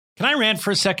Can I rant for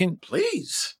a second?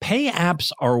 Please. Pay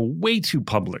apps are way too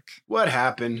public. What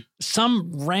happened?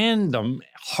 Some random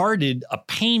hearted a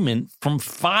payment from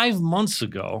 5 months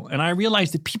ago, and I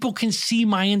realized that people can see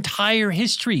my entire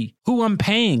history, who I'm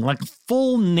paying, like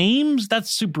full names.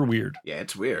 That's super weird. Yeah,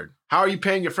 it's weird. How are you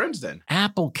paying your friends then?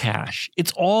 Apple Cash.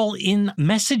 It's all in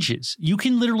messages. You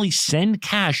can literally send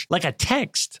cash like a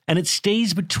text, and it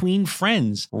stays between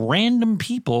friends. Random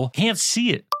people can't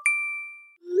see it.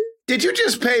 Did you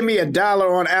just pay me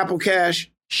 $1 on Apple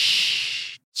Cash?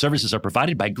 Shh. Services are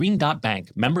provided by Green Dot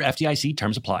Bank. Member FDIC.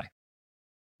 Terms apply.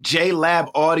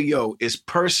 JLab Audio is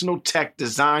personal tech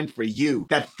designed for you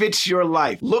that fits your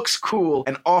life, looks cool,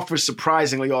 and offers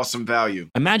surprisingly awesome value.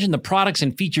 Imagine the products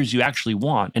and features you actually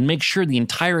want and make sure the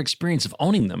entire experience of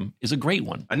owning them is a great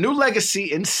one. A new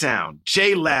legacy in sound.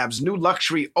 JLab's new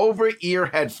luxury over-ear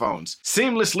headphones,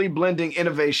 seamlessly blending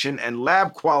innovation and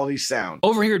lab-quality sound.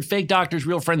 Over here at Fake Doctors,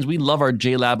 Real Friends, we love our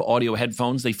JLab audio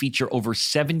headphones. They feature over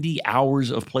 70 hours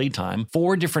of playtime,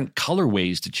 4 different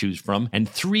colorways to choose from, and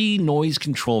 3 noise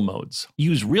control modes.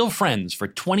 Use Real Friends for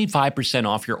 25%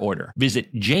 off your order.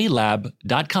 Visit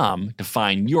jlab.com to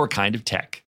find your kind of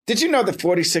tech. Did you know that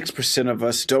 46% of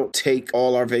us don't take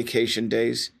all our vacation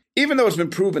days? Even though it's been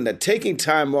proven that taking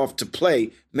time off to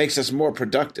play makes us more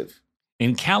productive.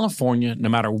 In California, no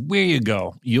matter where you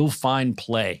go, you'll find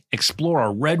play. Explore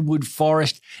a redwood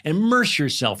forest, immerse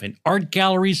yourself in art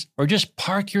galleries, or just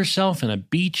park yourself in a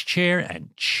beach chair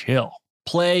and chill.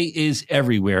 Play is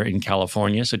everywhere in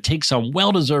California, so take some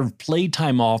well-deserved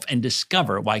playtime off and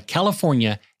discover why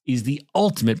California is the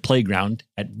ultimate playground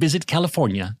at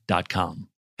visitcalifornia.com.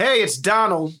 Hey, it's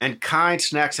Donald, and Kind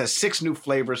Snacks has 6 new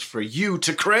flavors for you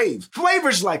to crave.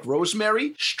 Flavors like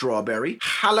rosemary, strawberry,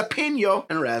 jalapeno,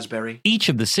 and raspberry. Each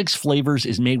of the 6 flavors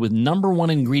is made with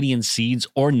 #1 ingredient seeds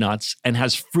or nuts and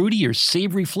has fruity or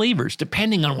savory flavors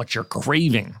depending on what you're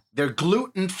craving. They're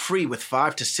gluten-free with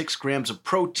 5 to 6 grams of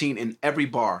protein in every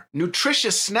bar.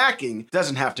 Nutritious snacking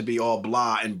doesn't have to be all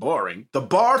blah and boring. The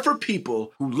bar for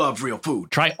people who love real food.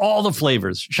 Try all the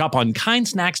flavors. Shop on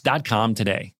kindsnacks.com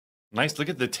today. Nice. Look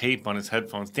at the tape on his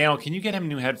headphones. Daniel, can you get him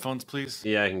new headphones, please?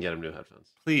 Yeah, I can get him new headphones.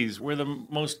 Please. We're the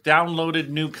most downloaded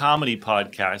new comedy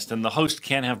podcast, and the host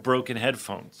can't have broken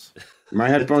headphones. My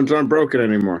headphones aren't broken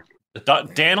anymore.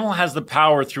 Daniel has the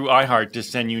power through iHeart to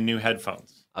send you new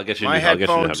headphones. I'll get you My new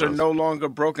headphones. headphones are no longer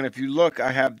broken. If you look,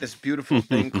 I have this beautiful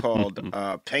thing called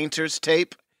painter's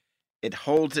tape. It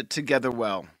holds it together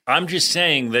well. I'm just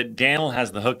saying that Daniel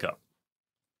has the hookup.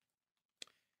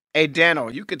 Hey, Daniel,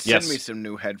 you could send Yes. me some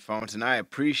new headphones, and I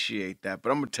appreciate that. But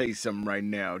I'm going to tell you something right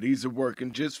now. These are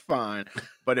working just fine.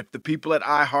 But if the people at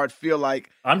iHeart feel like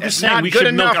I'm just it's saying not we good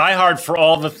should milk enough, iHeart for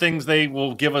all the things they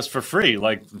will give us for free,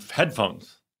 like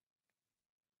headphones.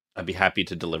 I'd be happy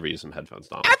to deliver you some headphones,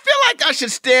 Donald. I feel like I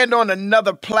should stand on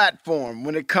another platform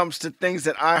when it comes to things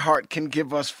that iHeart can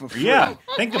give us for free. Yeah,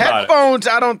 think about it. Headphones,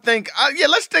 I don't think.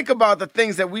 Let's think about the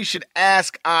things that we should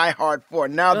ask iHeart for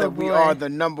now that we are the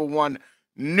 #1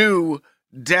 new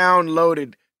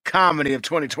downloaded comedy of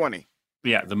 2020.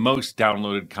 Yeah, the most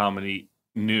downloaded comedy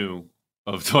new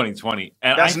of 2020.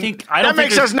 And That's- I don't that think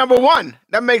makes there's- us #1.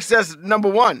 That makes us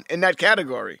 #1 in that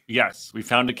category. Yes, we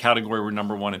found a category we're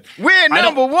 #1 in. We're I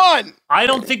don't- #1. I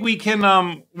don't think we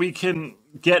can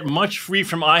get much free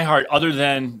from iHeart other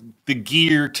than the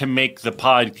gear to make the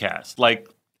podcast. Like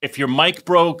if your mic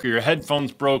broke or your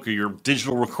headphones broke or your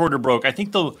digital recorder broke, I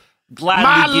think they'll gladly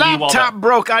My give you all laptop that.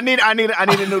 broke. I need a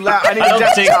new laptop. I need I a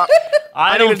don't think- desktop.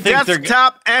 I I don't need a think they're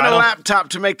desktop and I a don't- laptop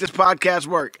to make this podcast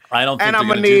work. I don't think And they're I'm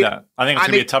going gonna to do need- that. I think it's I going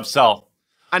to be a need- tough sell.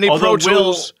 I need Although Pro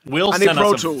Tools. Will I need sent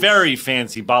Pro us a Tools. very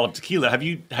fancy bottle of tequila.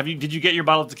 Did you get your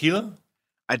bottle of tequila?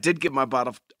 I did get my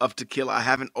bottle of tequila. I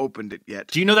haven't opened it yet.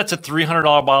 Do you know that's a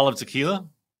 $300 bottle of tequila?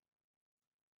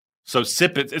 So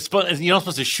sip it. You're not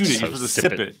supposed to shoot it. So You're supposed to sip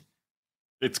sip it. it.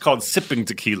 It's called sipping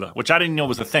tequila, which I didn't know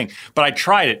was a thing. But I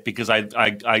tried it because I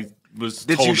was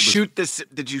Did told you it was- shoot this?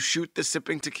 Did you shoot the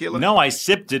sipping tequila? No, I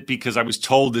sipped it because I was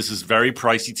told this is very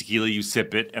pricey tequila. You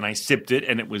sip it, and I sipped it,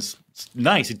 and it was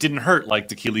nice. It didn't hurt like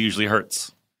tequila usually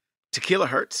hurts. Tequila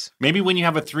hurts. Maybe when you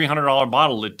have a $300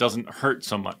 bottle, it doesn't hurt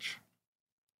so much.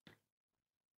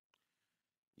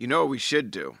 You know what we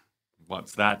should do?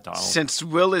 What's that, Donald? Since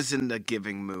Will is in the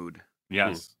giving mood,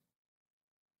 Yes.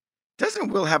 doesn't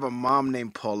Will have a mom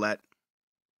named Paulette?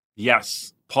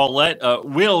 Yes. Paulette,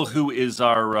 Will, who is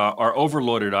our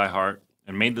overlord at iHeart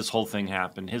and made this whole thing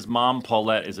happen, his mom,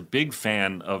 Paulette, is a big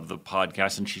fan of the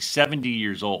podcast, and she's 70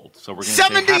 years old. So we're going to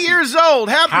 70 years old.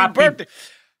 Happy birthday.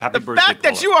 Happy The birthday, fact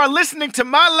that Paula. you are listening to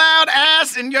my loud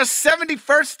ass in your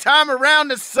 71st time around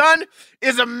the sun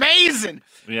is amazing.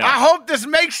 Yeah. I hope this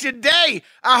makes your day.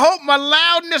 I hope my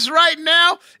loudness right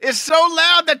now is so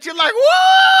loud that you're like, woo!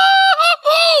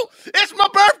 It's my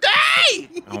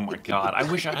birthday! Oh my God! I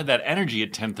wish I had that energy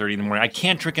at 10:30 in the morning. I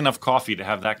can't drink enough coffee to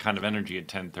have that kind of energy at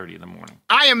 10:30 in the morning.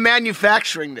 I am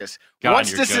manufacturing this. God,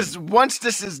 once you're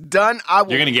this is done, I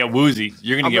will. You're gonna get woozy.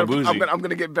 You're gonna get woozy. I'm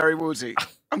gonna get very woozy.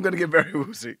 I'm gonna get very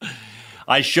woozy.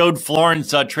 I showed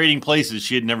Florence Trading Places.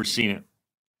 She had never seen it.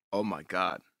 Oh my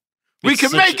God. We It's can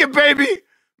such make it, baby.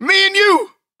 Me and you.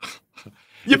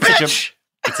 You It's such bitch.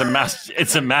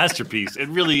 It's a masterpiece. It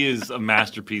really is a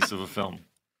masterpiece of a film.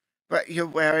 But you're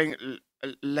wearing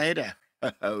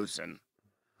lederhosen.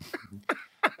 You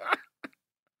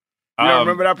don't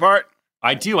remember that part?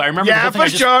 I do. I remember. Yeah, the whole for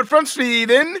thing. sure, from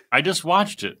Sweden. I just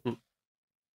watched it,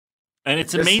 and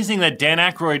it's amazing that Dan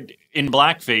Aykroyd in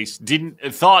blackface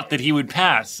thought that he would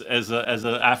pass as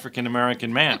a African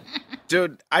American man.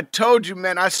 Dude, I told you,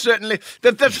 man. I certainly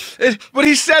that's what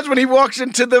he says when he walks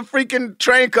into the freaking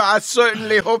train car. I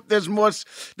certainly hope there's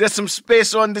some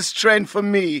space on this train for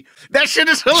me. That shit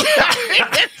is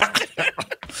hilarious.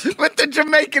 With the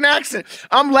Jamaican accent,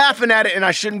 I'm laughing at it, and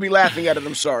I shouldn't be laughing at it.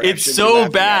 I'm sorry. It's so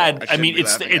bad. I mean,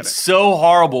 it's so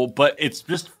horrible, but it's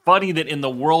just funny that in the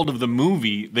world of the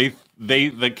movie,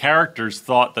 the characters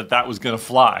thought that was going to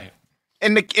fly.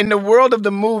 In the world of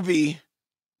the movie,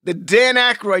 the Dan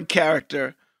Aykroyd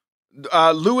character,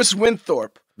 Lewis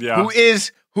Winthorpe, who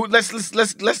let's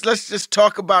just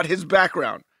talk about his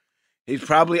background. He's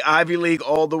probably Ivy League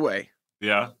all the way.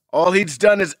 Yeah. All he's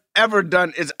ever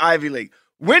done is Ivy League.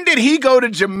 When did he go to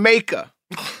Jamaica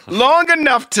long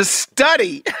enough to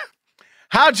study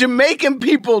how Jamaican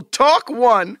people talk,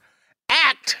 one,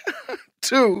 act,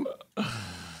 two,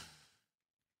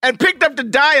 and picked up the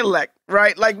dialect,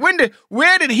 right? Like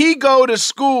where did he go to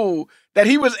school that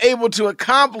he was able to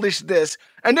accomplish this?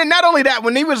 And then not only that,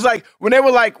 when they were like,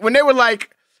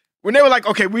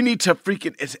 okay, we need to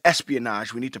it's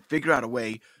espionage. We need to figure out a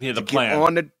way to get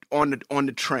on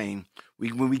the train.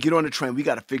 When we get on the train, we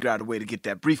got to figure out a way to get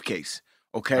that briefcase.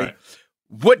 Okay, right.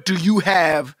 What do you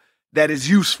have that is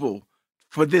useful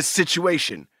for this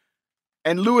situation?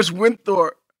 And Louis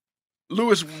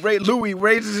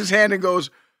raises his hand and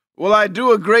goes, "Well, I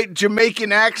do a great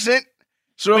Jamaican accent.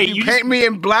 So if you paint me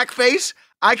in blackface,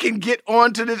 I can get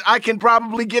onto this. I can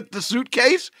probably get the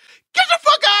suitcase. Get the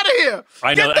fuck out of here!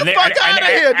 I know. Get the fuck out of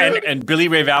here, dude!" And Billy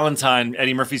Ray Valentine,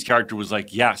 Eddie Murphy's character, was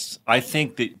like, "Yes, I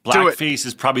think that blackface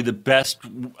is probably the best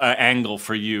angle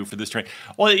for you for this train."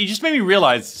 Well, you just made me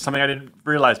realize something I didn't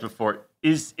realize before.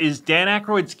 Is Dan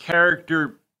Aykroyd's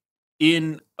character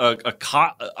in a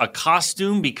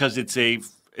costume because it's a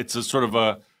sort of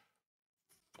a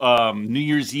New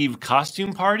Year's Eve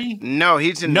costume party? No,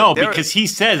 he's in. No, because he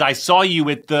says, "I saw you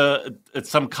at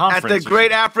some conference." At the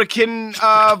Great African,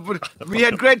 we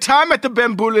had great time at the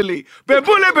Bambulili.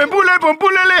 Bambule, bambule,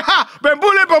 bambulele, ha!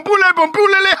 Bambule, bambule,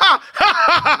 bambulele,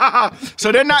 ha!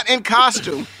 So they're not in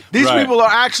costume. These people are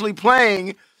actually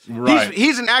playing. Right.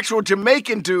 He's an actual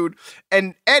Jamaican dude,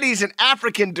 and Eddie's an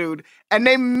African dude, and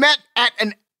they met at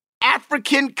an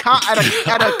African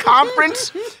at a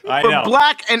conference for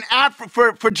black and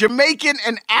for Jamaican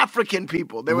and African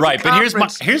people. There was right,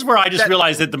 but here's where I just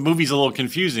realized that the movie's a little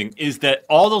confusing. Is that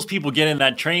all those people get in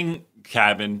that train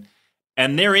cabin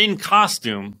and they're in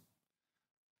costume,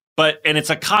 and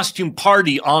it's a costume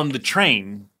party on the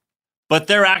train, but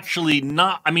they're actually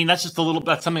not. I mean, that's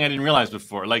something I didn't realize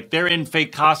before. Like, they're in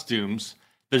fake costumes.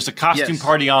 There's a costume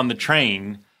party on the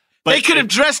train. But they could have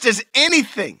dressed as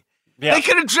anything. Yeah. They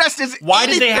could have dressed as Why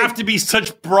anything. did they have to be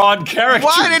such broad characters?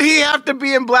 Why did he have to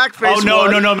be in blackface? Oh,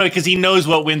 no, because he knows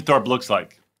what Winthorpe looks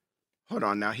like. Hold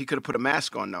on now. He could have put a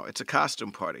mask on, though. It's a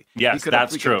costume party. Yes,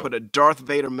 that's true. He could have put a Darth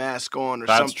Vader mask on or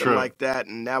something like that,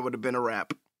 and that would have been a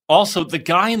wrap. Also, the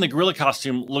guy in the gorilla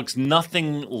costume looks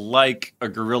nothing like a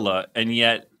gorilla, and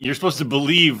yet you're supposed to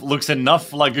believe looks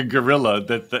enough like a gorilla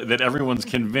that everyone's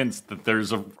convinced that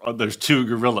there's two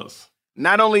gorillas.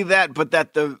 Not only that, but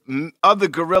that the other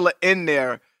gorilla in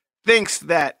there thinks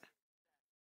that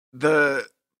the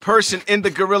person in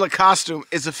the gorilla costume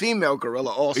is a female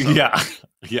gorilla also.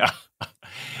 Yeah.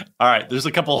 All right, there's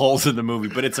a couple holes in the movie,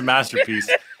 but it's a masterpiece,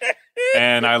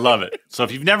 and I love it. So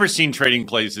if you've never seen Trading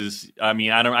Places, I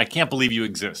mean, I can't believe you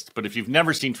exist, but if you've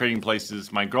never seen Trading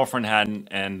Places, my girlfriend hadn't,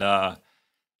 and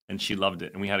she loved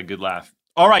it, and we had a good laugh.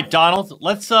 All right, Donald,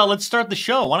 let's start the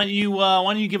show. Why don't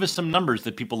you give us some numbers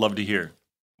that people love to hear?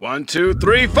 1, 2,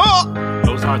 3, 4.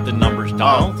 Those aren't the numbers,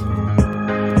 Donald.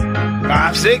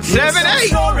 5, 6, 7, 8.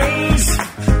 Stories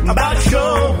about a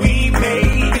show we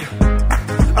made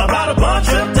about a bunch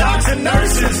of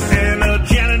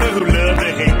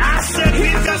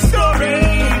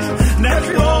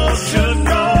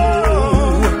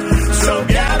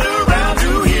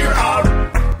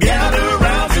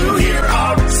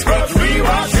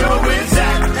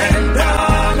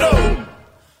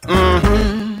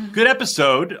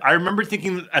episode, I remember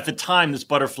thinking that at the time this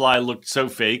butterfly looked so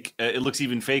fake. It looks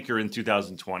even faker in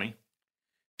 2020.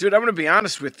 Dude, I'm gonna be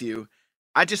honest with you.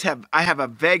 I have a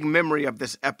vague memory of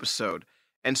this episode,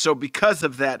 and so because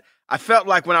of that, I felt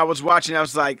like when I was watching, I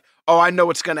was like, "Oh, I know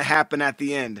what's gonna happen at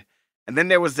the end." And then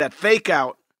there was that fake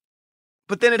out,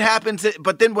 but then it happens.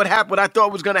 But then what happened? What I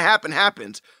thought was gonna happen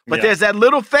happens. But Yeah. there's that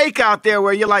little fake out there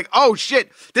where you're like, "Oh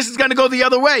shit, this is gonna go the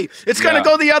other way. It's gonna Yeah.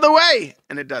 go the other way,"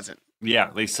 and it doesn't.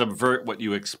 Yeah, they subvert what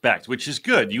you expect, which is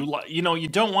good. You know, you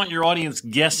don't want your audience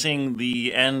guessing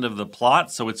the end of the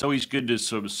plot, so it's always good to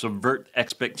sort of subvert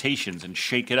expectations and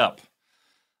shake it up.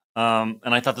 And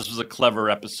I thought this was a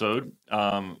clever episode,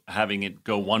 having it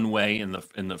go one way in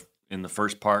the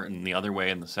first part and the other way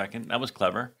in the second. That was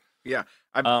clever. Yeah,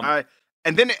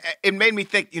 and then it made me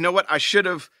think. You know what? I should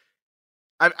have.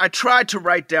 I tried to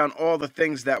write down all the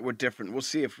things that were different. We'll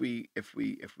see if we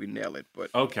nail it. But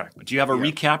Okay. Do you have a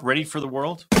recap ready for the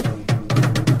world?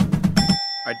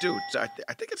 I do. So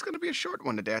I think it's going to be a short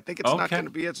one today. I think it's not Okay. going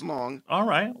to be as long. All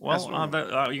right. That's Well,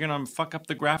 what you're going to fuck up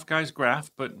the graph guy's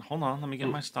graph, but hold on. Let me get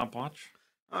my stopwatch.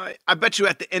 I bet you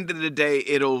at the end of the day,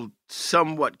 it'll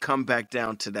somewhat come back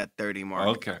down to that 30 mark.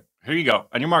 Okay. Here you go.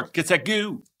 On your mark, get that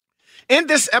goo. In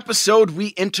this episode,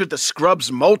 we enter the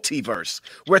Scrubs multiverse,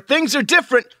 where things are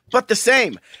different but the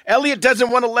same. Elliot doesn't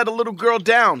want to let a little girl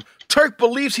down. Turk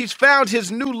believes he's found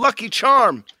his new lucky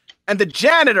charm. And the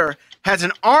janitor has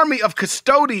an army of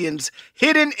custodians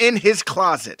hidden in his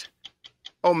closet.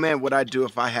 Oh man, what I'd do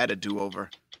if I had a do-over.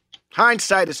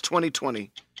 Hindsight is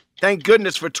 2020. Thank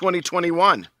goodness for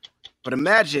 2021. But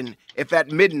imagine if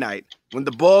at midnight, when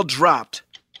the ball dropped,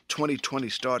 2020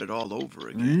 started all over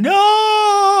again.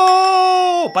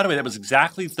 No! By the way, that was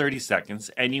exactly 30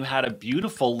 seconds, and you had a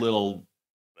beautiful little,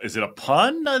 is it a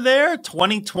pun there?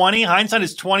 2020, hindsight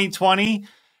is 2020.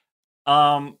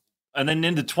 And then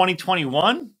into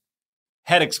 2021,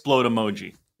 head explode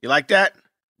emoji. You like that?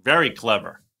 Very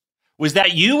clever. Was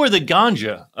that you or the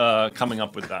ganja coming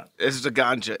up with that? This is a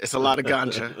ganja. It's a lot of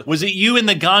ganja. Was it you and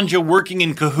the ganja working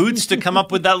in cahoots to come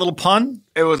up with that little pun?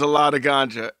 It was a lot of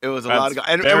ganja. It was a lot of That's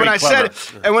ganja. And very when I said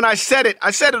clever. it, and when I said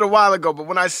it a while ago, but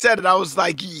when I said it, I was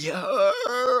like, yeah,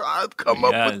 I've come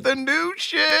up Yes. with the new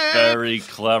shit. Very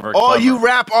clever. All clever. you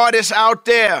rap artists out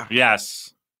there. Yes.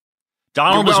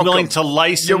 Donald You're is willing welcome. to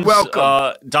license. You're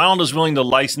welcome. Donald is willing to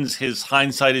license his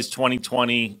hindsight is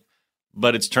 2020,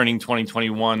 but it's turning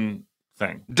 2021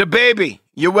 thing. Da Baby,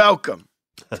 you're welcome.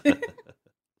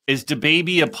 Is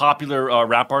DaBaby a popular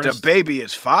rap Da artist? Baby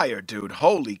is fire, dude.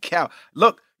 Holy cow.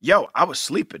 Look, yo, I was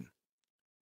sleeping.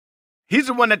 He's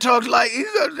the one that talks like,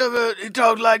 he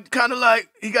talks like, kind of like,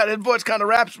 he got his voice kind of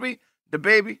raps me. Da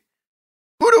Baby.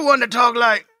 Who the one that talk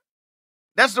like,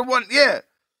 that's the one, yeah.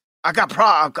 I got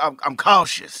I'm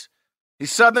cautious.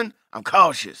 He's Southern. I'm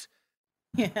cautious.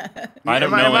 I don't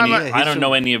Am I- know am I- any. I don't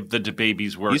know any of the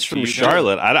DaBaby's work. He's from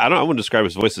Charlotte. I wouldn't describe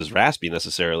his voice as raspy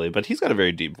necessarily, but he's got a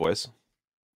very deep voice.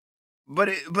 But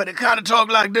it kind of talk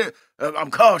like this.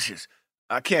 I'm cautious.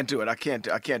 I can't do it. I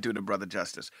can't do the brother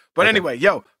justice. But anyway,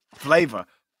 yo, flavor.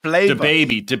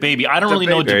 DaBaby. I don't really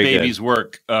know DaBaby. Very good. DaBaby's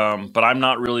work, but I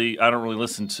don't really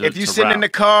listen to. If you're to sitting rap. in the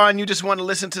car and you just want to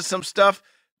listen to some stuff,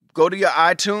 go to your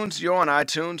iTunes. You're on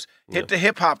iTunes. Hit the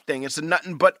hip hop thing. It's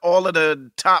nothing but all of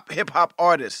the top hip hop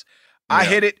artists. I Yeah.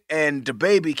 hit it, and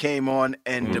DaBaby came on,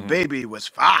 and DaBaby was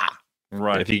fire.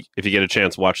 right. If you get a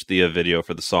chance, watch the video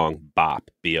for the song "Bop"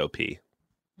 B-O-P.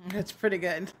 That's pretty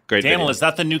good. Great. Daniel, video. is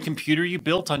that the new computer you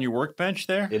built on your workbench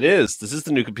there? It is. This is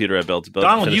the new computer I built.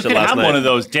 Donald, you Finished it could last have night. one of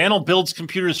those. Daniel builds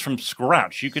computers from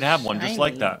scratch. You could have one just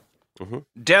like Shiny. that.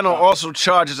 Daniel also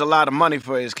charges a lot of money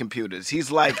for his computers. He's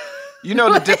like, you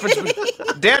know the difference.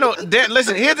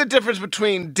 Listen, here's the difference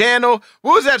between Daniel.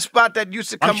 What was that spot that used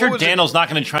to come? I'm sure what was it? Daniel's not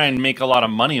going to try and make a lot of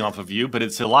money off of you, but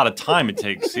it's a lot of time it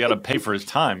takes. You got to pay for his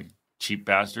time, cheap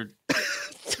bastard.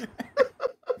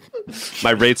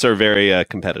 My rates are very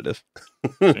competitive.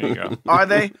 There you go. Are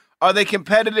they? Are they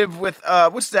competitive with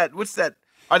what's that?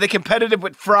 Are they competitive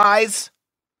with fries?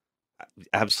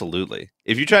 Absolutely.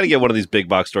 If you try to get one of these big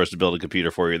box stores to build a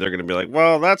computer for you, they're going to be like,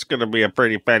 "Well, that's going to be a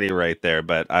pretty penny right there."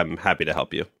 But I'm happy to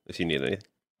help you if you need anything.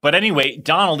 But anyway,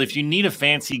 Donald, if you need a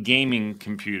fancy gaming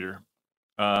computer,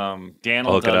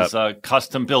 Daniel Hook it does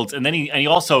custom builds, and then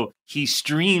he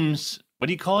streams. What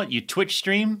do you call it? You Twitch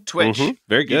stream? Twitch. Mhm.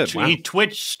 Very good. He, Wow. he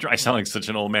Twitch. I sound like such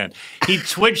an old man. He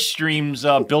Twitch streams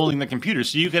building the computer,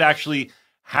 so you could actually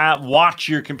watch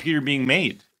your computer being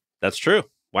made. That's true.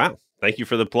 Wow. Thank you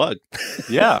for the plug.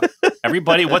 Yeah,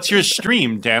 everybody, what's your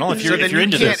stream, Daniel? If you're then if you're you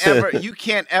into can't this, you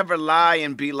can't ever lie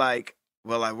and be like,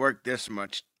 well, I work this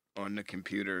much on the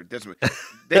computer. This much.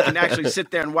 They can actually sit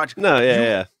there and watch. No, yeah, You-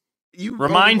 yeah.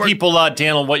 Remind people,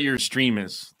 Daniel, what your stream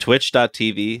is.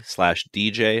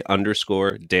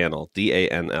 Twitch.tv/DJ_Danel,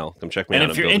 DANL. Come check me out.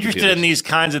 And if you're interested in these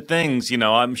kinds of things,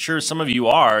 I'm sure some of you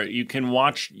are, you can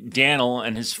watch Daniel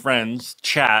and his friends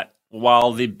chat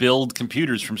while they build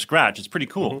computers from scratch. It's pretty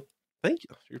cool. Mm-hmm. Thank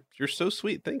you. You're so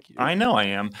sweet. Thank you. I know I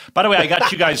am. By the way, I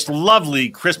got you guys lovely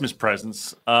Christmas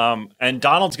presents. And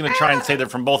Donald's going to try and say they're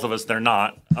from both of us. They're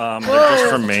not. They're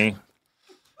just from me.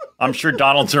 I'm sure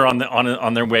Donald's are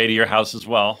on their way to your house as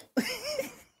well.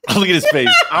 Look at his face.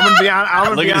 I'm gonna be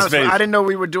honest. Face. I didn't know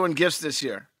we were doing gifts this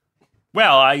year.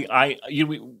 Well,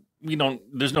 we don't.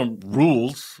 There's no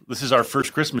rules. This is our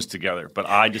first Christmas together, but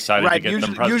I decided to get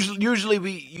them presents. Usually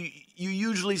you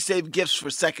usually save gifts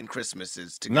for second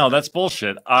Christmases. Together. No, that's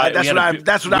bullshit.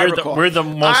 That's what I recall. We're the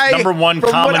most number one from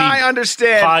comedy what I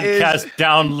understand podcast.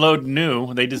 Download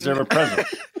new. They deserve a present.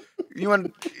 You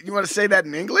want to say that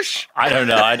in English? I don't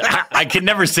know. I can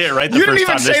never say it right the you first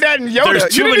time. You didn't even say that in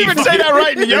Yoda. You didn't even say that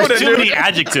right in Yoda, There's too many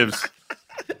adjectives.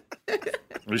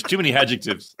 There's too many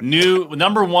adjectives.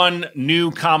 Number one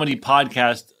new comedy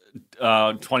podcast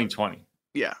 2020.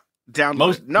 Yeah.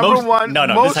 Download. Number one. No,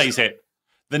 this is how you say it.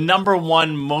 The number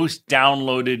one most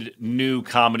downloaded new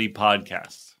comedy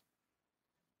podcast.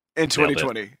 In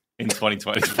 2020. In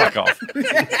 2020. Fuck off.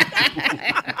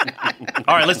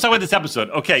 All right, let's talk about this episode.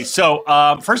 Okay, so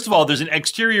first of all, there's an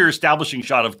exterior establishing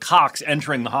shot of Cox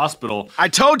entering the hospital. I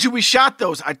told you we shot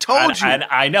those. I told you. And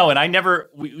I know, and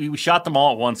we shot them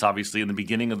all at once, obviously, in the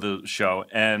beginning of the show.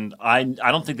 And I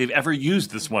don't think they've ever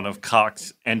used this one of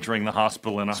Cox entering the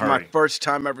hospital in a hurry. It's my first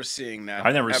time ever seeing that.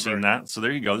 I've never seen that. So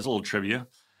there you go. There's a little trivia.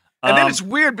 And then it's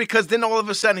weird because then all of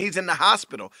a sudden he's in the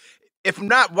hospital. If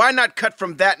not, why not cut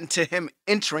from that into him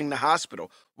entering the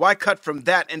hospital? Why cut from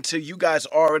that into you guys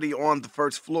already on the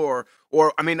first floor,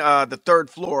 the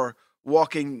third floor,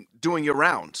 doing your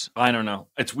rounds? I don't know.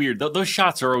 It's weird. Those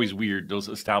shots are always weird. Those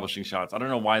establishing shots. I don't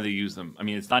know why they use them. I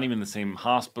mean, it's not even the same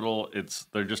hospital.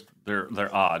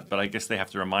 They're odd. But I guess they have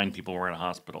to remind people we're in a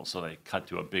hospital, so they cut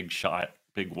to a big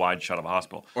wide shot of a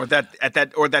hospital, or that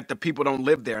the people don't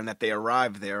live there and that they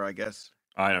arrive there. I guess.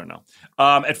 I don't know.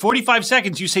 At 45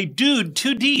 seconds, you say, "Dude,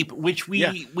 Too Deep," which we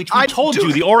told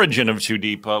you the origin of Too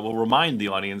Deep. We'll remind the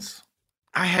audience.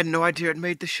 I had no idea it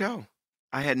made the show.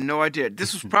 I had no idea.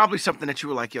 This was probably something that you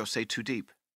were like, "Yo, say Too Deep."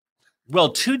 Well,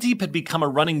 Too Deep had become a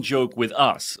running joke with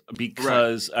us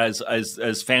because, as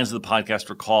fans of the podcast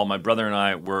recall, my brother and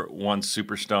I were once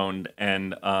super stoned,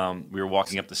 and we were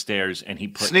walking up the stairs, and he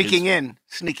put sneaking in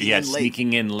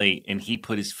late, and he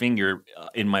put his finger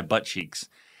in my butt cheeks.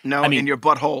 No, in your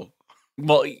butthole.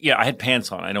 Well, yeah, I had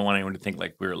pants on. I don't want anyone to think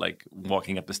like we were like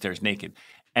walking up the stairs naked.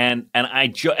 And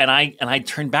I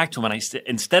turned back to him and I said,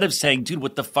 instead of saying, "Dude,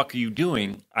 what the fuck are you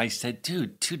doing?" I said,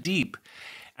 "Dude, Too Deep."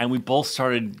 And we both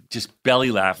started just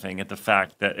belly laughing at the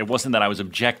fact that it wasn't that I was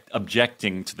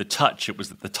objecting to the touch; it was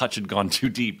that the touch had gone too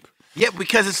deep. Yeah,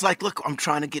 because it's like, look, we're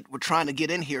trying to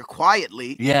get in here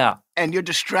quietly. Yeah, and you're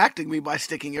distracting me by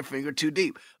sticking your finger too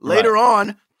deep. Later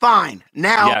on. Fine.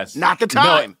 Now, not the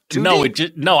time.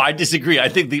 I disagree. I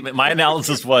think my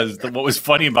analysis was that what was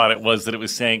funny about it was that it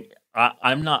was saying,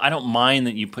 I don't mind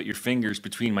that you put your fingers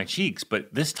between my cheeks,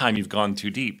 but this time you've gone too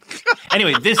deep.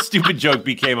 Anyway, this stupid joke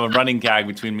became a running gag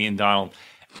between me and Donald,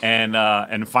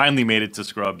 and finally made it to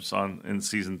Scrubs in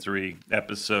season 3,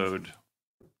 episode,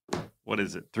 what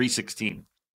is it, 316.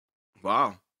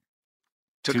 Wow.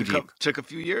 Took a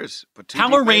few years. But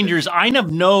Power Rangers, I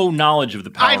have no knowledge of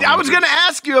the Power Rangers. I was going to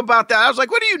ask you about that. I was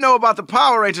like, what do you know about the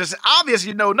Power Rangers? Obviously,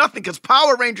 you know nothing because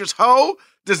Power Rangers Ho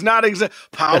does not exist.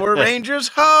 Power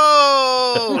Rangers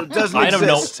Ho doesn't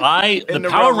exist. I don't know.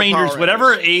 The Power Rangers,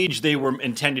 whatever age they were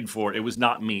intended for, it was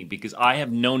not me because I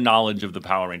have no knowledge of the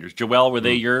Power Rangers. Joelle, were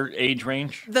they your age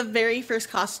range? The very first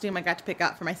costume I got to pick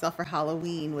out for myself for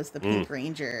Halloween was the Pink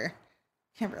Ranger,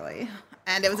 Kimberly.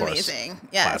 And it was amazing.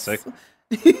 Yes. Classic.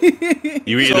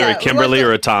 You were either a Kimberly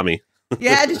or a Tommy. You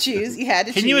had to choose.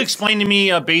 Can you explain to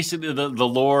me basically the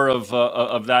lore of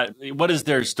that? What is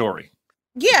their story?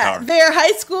 Yeah, they're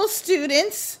high school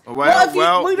students. We don't have to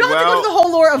go to the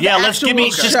whole lore of the actual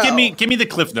show. Give me the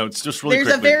cliff notes, just really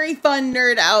quickly. There's a very fun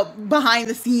nerd out behind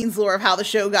the scenes lore of how the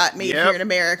show got made here in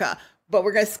America, but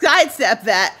we're gonna sidestep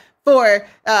that. For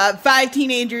 5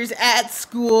 teenagers at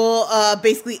school,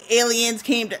 basically aliens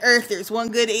came to Earth. There's one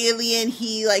good alien.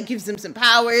 He gives them some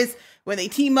powers. When they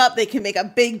team up, they can make a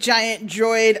big giant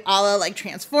droid, a la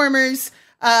Transformers.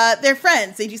 They're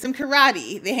friends. They do some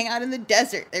karate. They hang out in the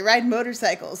desert. They ride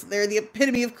motorcycles. They're the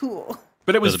epitome of cool.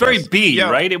 But it was very B,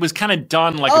 right? It was kind of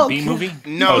done like a B movie.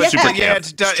 No, super camp. Yeah,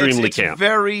 it's done. Extremely it's camp.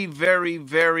 Very, very,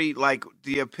 very like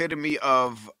the epitome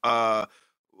of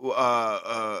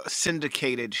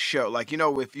syndicated show. Like,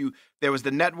 there was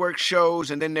the network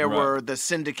shows, and then there Right. were the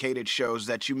syndicated shows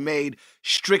that you made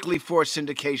strictly for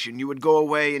syndication. You would go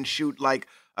away and shoot like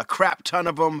a crap ton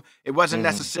of them. It wasn't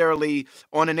necessarily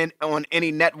on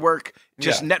any network.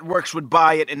 Just Yeah. networks would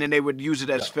buy it, and then they would use it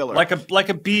as filler. Like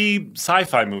a B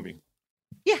sci-fi movie.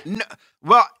 No,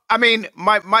 well, I mean,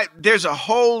 there's a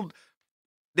whole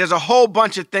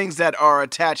bunch of things that are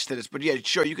attached to this, but yeah,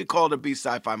 sure, you could call it a B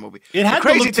sci-fi movie. It The had the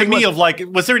crazy look to thing me was- of like,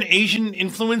 was there an Asian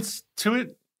influence to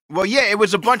it? Well, yeah, it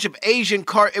was a bunch of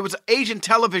it was Asian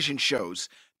television shows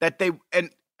that and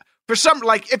for some,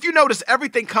 like, if you notice,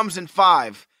 everything comes in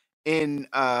 5 in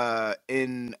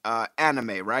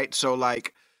anime, right? So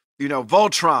like,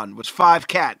 Voltron was 5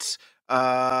 cats.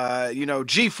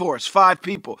 G-Force, 5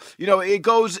 people.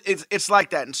 It's like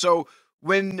that. And so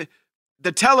when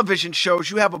the television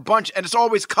shows, you have a bunch, and it's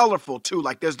always colorful too.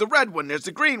 Like there's the red one, there's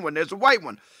the green one, there's the white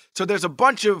one. So there's a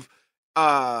bunch of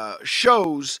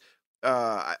shows.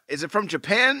 Is it from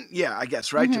Japan? Yeah, I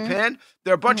guess, right? Japan.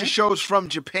 There are a bunch of shows from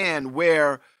Japan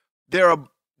where there are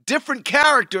different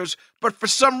characters, but for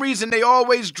some reason they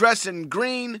always dress in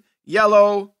green,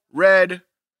 yellow, red,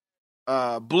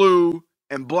 blue,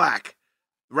 and black.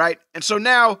 Right? And so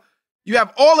now you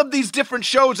have all of these different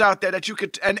shows out there that you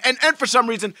could, and for some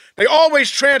reason, they always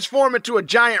transform into a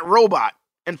giant robot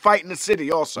and fight in the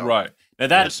city also. Right. Now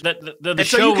the And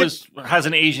so show you has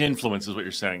an Asian influence, is what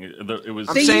you're saying. It was.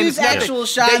 I'm They saying use it's not- actual they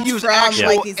shots use from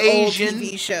actual like these Asian old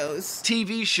TV shows,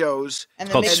 TV shows. and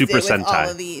then called mix Super it with all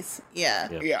Sentai. of these. Yeah.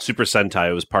 Yeah. Super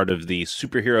Sentai was part of the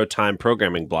Superhero Time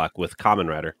programming block with Kamen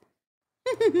Rider.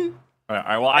 All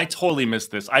right, well, I totally missed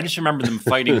this. I just remember them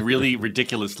fighting really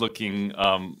ridiculous-looking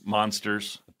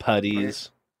monsters.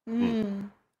 Putties. Mm.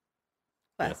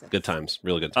 Yeah, Classic. good times.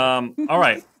 Really good times. All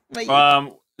right. But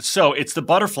you- So it's the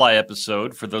butterfly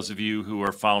episode for those of you who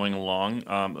are following along,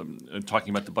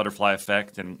 talking about the butterfly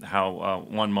effect and how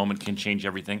one moment can change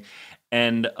everything,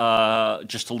 and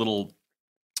just a little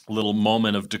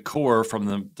moment of decor from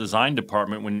the design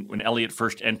department when Elliot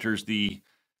first enters the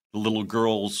little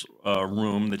girl's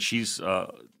room that she's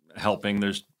helping.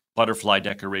 There's butterfly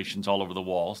decorations all over the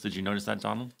walls. Did you notice that,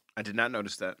 Donald? I did not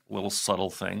notice that. Little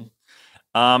subtle thing.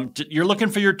 You're looking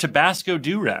for your Tabasco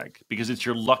do-rag because it's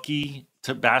your lucky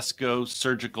Tabasco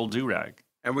surgical do-rag.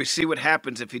 And we see what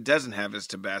happens if he doesn't have his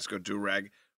Tabasco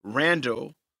do-rag.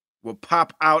 Randall will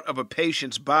pop out of a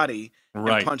patient's body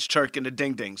Right. and punch Turk in the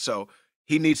ding-ding. So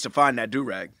he needs to find that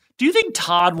do-rag. Do you think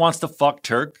Todd wants to fuck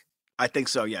Turk? I think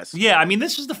so, yes. Yeah, I mean,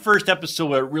 this is the first episode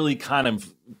where it really kind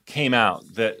of came out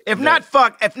that If not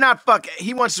fuck,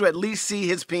 he wants to at least see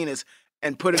his penis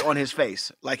and put it on his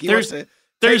face. Like he wants to take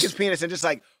there's- his penis and just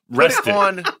like Rest put it. it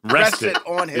on, Rest rest it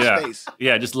on his yeah. face.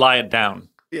 Yeah, just lie it down.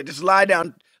 Yeah, just lie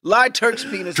down, lie Turk's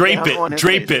penis Drape down on it, his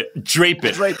drape face. it, drape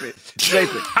it. Drape it, drape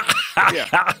it.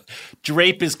 Yeah.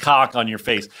 Drape his cock on your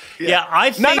face. Yeah,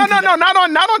 I think No,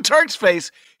 not on Turk's face.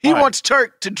 He All right. wants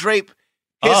Turk to drape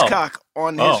his Oh. cock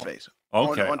on his Oh. face.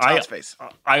 Okay. On Todd's face.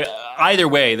 Either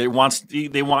way, they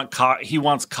want cock. He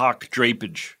wants cock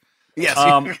drapage. Yes.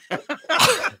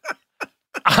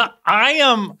 I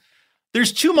am.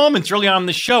 There's 2 moments early on in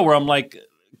the show where I'm like,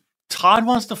 Todd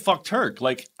wants to fuck Turk.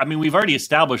 Like, I mean, we've already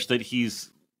established that he's,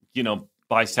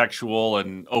 bisexual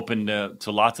and open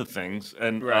to lots of things,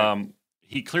 and Right.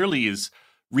 he clearly is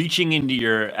reaching into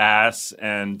your ass,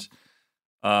 and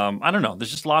I don't know.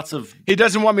 There's just lots of. He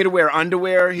doesn't want me to wear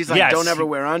underwear. He's like, Yes. don't ever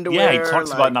wear underwear. Yeah, he talks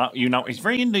like, about not. He's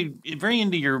very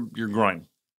into your groin,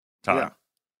 Todd. Yeah.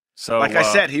 So, Like I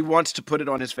said, he wants to put it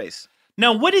on his face.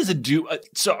 now what is a do?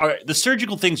 So, all right, the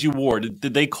surgical things you wore,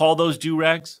 did they call those do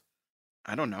rags?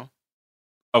 I don't know.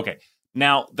 Okay.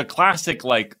 Now, the classic,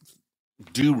 like,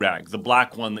 do-rag, the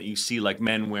black one that you see, like,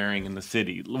 men wearing in the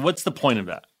city. What's the point of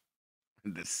that?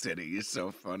 The city, you're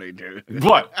so funny, dude.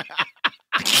 What?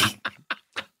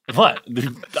 What?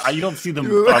 You don't see them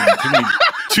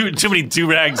too many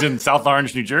do-rags in South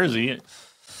Orange, New Jersey.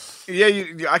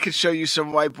 Yeah, I could show you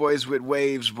some white boys with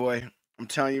waves, boy. I'm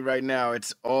telling you right now,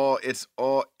 it's all.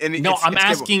 And No, it's, I'm it's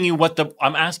asking you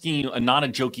I'm asking you not a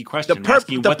jokey question. The I'm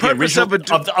asking you the what the purpose original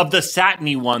of a of the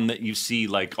satiny one that you see,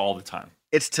 like, all the time.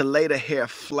 It's to lay the hair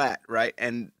flat, right?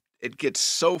 And it gets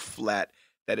so flat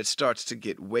that it starts to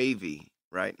get wavy,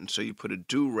 right? And so you put a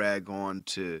do-rag on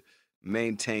to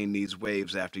maintain these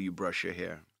waves after you brush your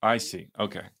hair. I see.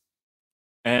 Okay.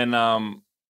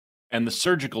 And the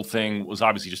surgical thing was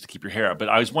obviously just to keep your hair up. But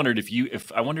I was wondered if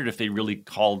they really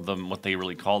called them what they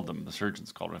really called them. The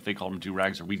surgeons called them. If they called them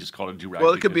do-rags, or we just called it do-rag.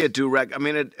 Well, it could be a because- do-rag.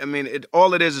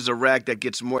 All it is a rag that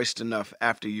gets moist enough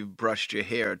after you've brushed your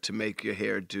hair to make your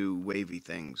hair do wavy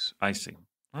things. I see.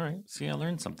 All right. See, I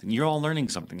learned something. You're all learning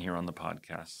something here on the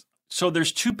podcast. So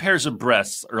there's 2 pairs of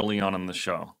breasts early on in the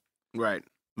show. Right.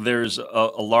 There's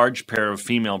a large pair of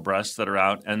female breasts that are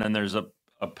out, and then there's a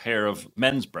pair of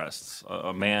men's breasts.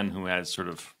 A man who has sort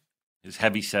of is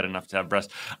heavy set enough to have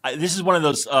breasts. This is one of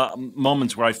those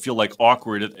moments where I feel like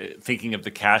awkward thinking of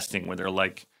the casting, where they're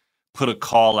like, put a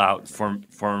call out for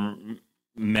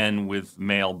men with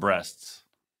male breasts.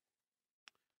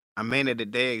 I mean, if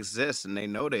they exist and they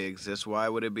know they exist, why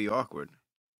would it be awkward?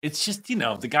 It's just,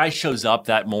 the guy shows up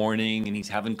that morning and he's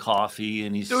having coffee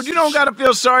and he's... Dude, you don't gotta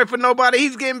feel sorry for nobody.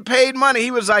 He's getting paid money.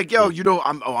 He was like, yo,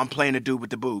 I'm playing the dude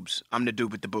with the boobs. I'm the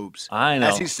dude with the boobs. I know.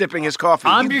 As he's sipping his coffee.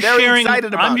 I'm He's just very sharing.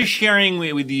 excited about I'm it. just sharing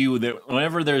with you that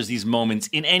whenever there's these moments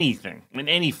in anything, in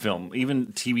any film, even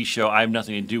TV show, I have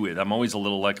nothing to do with. I'm always a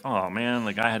little like, oh man,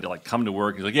 like I had to like come to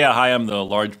work. He's like, yeah, hi, I'm the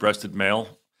large-breasted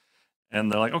male,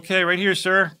 and they're like, okay, right here,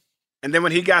 sir. And then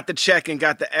when he got the check and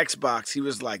got the Xbox, he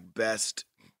was like, best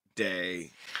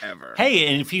day ever. Hey,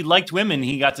 and if he liked women,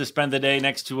 he got to spend the day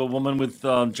next to a woman with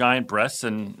giant breasts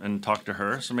and talk to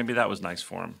her. So maybe that was nice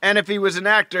for him. And if he was an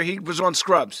actor, he was on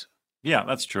Scrubs. Yeah,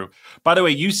 that's true. By the way,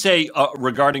 you say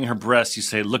regarding her breasts, you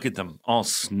say, look at them, all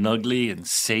snugly and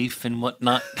safe and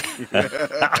whatnot.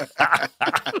 I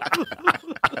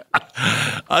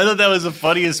thought that was the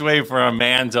funniest way for a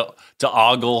man to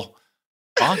ogle.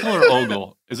 Ogle or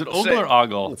ogle? Is it ogle or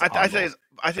ogle? I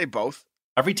say both.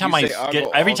 Every time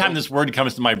Every time this word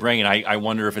comes to my brain, I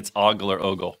wonder if it's ogle or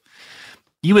ogle.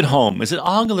 You at home, is it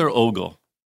ogle or ogle?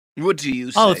 What do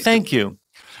you say? Oh, thank you.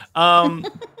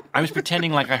 I was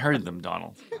pretending like I heard them,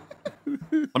 Donald.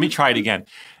 Let me try it again.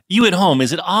 You at home,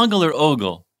 is it ogle or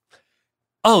ogle?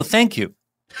 Oh, thank you.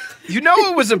 You know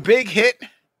it was a big hit?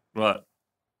 What?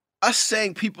 Us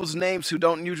saying people's names who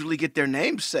don't usually get their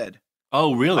names said.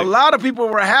 Oh, really? A lot of people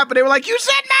were happy. They were like, you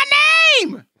said my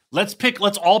name! Let's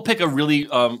all pick a really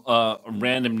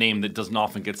random name that doesn't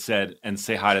often get said and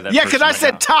say hi to that Yeah, person because I right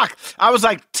said now. Talk. I was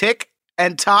like Tick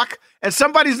and Talk, and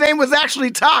somebody's name was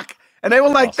actually Talk. And they were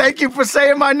like, Awesome. thank you for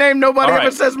saying my name. Nobody All ever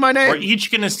right. says my name. We're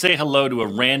each going to say hello to a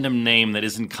random name that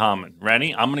isn't common.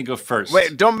 Ready? I'm going to go first.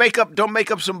 Wait, don't make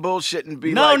up some bullshit and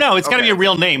be No, like... it's got to be a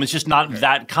real name. It's just not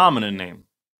that common a name.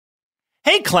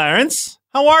 Hey, Clarence.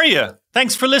 How are you?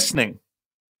 Thanks for listening.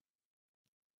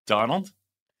 Donald?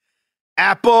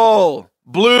 Apple,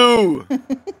 Blue,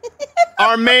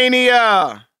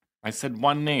 Armenia, I said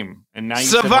one name, and now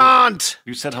Savant,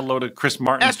 you said hello to Chris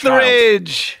Martin's child.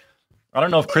 Etheridge. I don't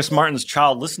know if Chris Martin's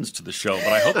child listens to the show, but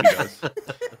I hope he does.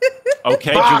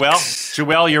 Okay, Box.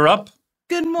 Joelle, you're up.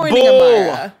 Good morning, Bull.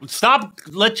 Amara. Stop.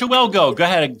 Let Joelle go. Go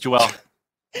ahead, Joelle.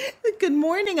 Good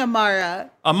morning, Amara.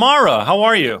 Amara, how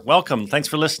are you? Welcome. Thanks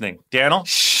for listening. Daniel?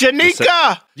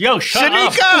 Shanika, Yo, shut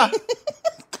up. Shanika.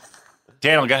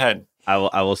 Daniel, go ahead.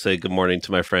 I will say good morning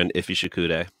to my friend Ifi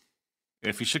Shakude.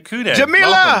 If you Shakude.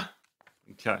 Jamila,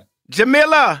 Okay.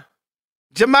 Jamila,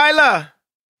 Jamila,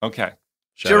 Okay.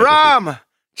 Shout out Jaram,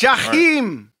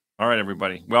 Jahim. All right,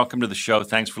 everybody. Welcome to the show.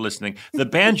 Thanks for listening. The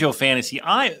banjo fantasy.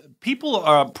 People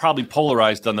are probably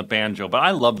polarized on the banjo, but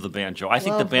I love the banjo. I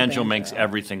think the Love the banjo banjo. makes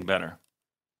everything better.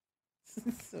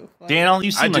 So funny. Daniel,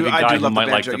 you seem I like do a guy who love the might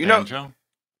like banjo. the You know- banjo.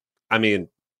 I mean,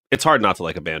 it's hard not to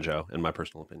like a banjo, in my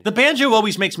personal opinion. The banjo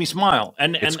always makes me smile,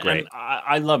 and It's great.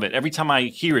 I love it. Every time I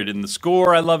hear it in the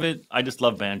score, I love it. I just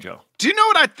love banjo. Do you know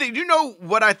what I think? Do you know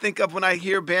what I think of when I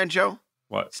hear banjo?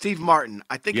 What? Steve Martin.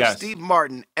 I think Yes. of Steve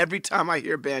Martin every time I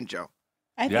hear banjo.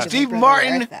 I think Yeah. of my Steve brother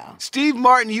Martin, Earth, Steve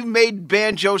Martin, you made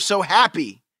banjo so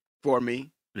happy for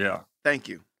me. Yeah. Thank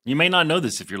you. You may not know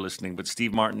this if you're listening, but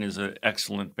Steve Martin is an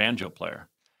excellent banjo player.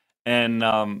 And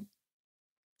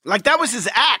Like that was his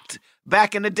act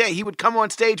back in the day. He would come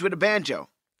on stage with a banjo.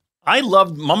 I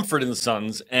loved Mumford and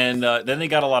Sons, and then they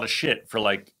got a lot of shit for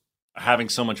like having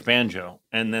so much banjo.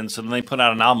 And then so then they put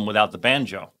out an album without the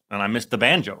banjo, and I missed the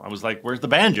banjo. I was like, "Where's the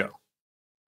banjo?"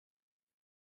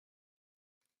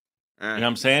 You know what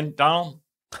I'm saying, Donald?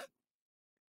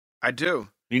 I do.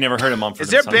 You never heard of Mumford? Is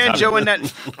there and Sons, have banjo you? in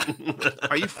that?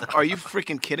 Are you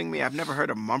freaking kidding me? I've never heard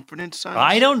of Mumford and Sons.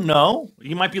 I don't know.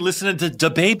 You might be listening to Da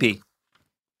Baby.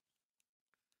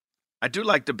 I do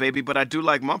like the baby, but I do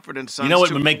like Mumford and Sons. You know what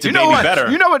too. would make Do the you know baby what? better?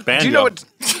 You know what? Banjo. Do you know what?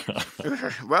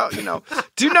 Well, you know.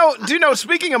 Do you know?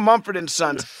 Speaking of Mumford and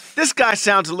Sons, this guy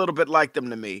sounds a little bit like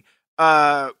them to me.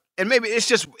 And maybe it's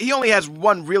just he only has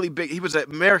one really big. He was an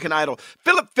American Idol.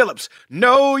 Philip Phillips.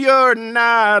 No, you're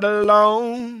not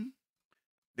alone.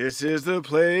 This is the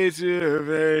place of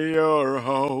your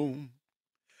home.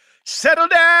 Settle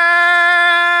down.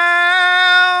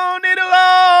 It'll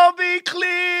all be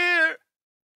clear.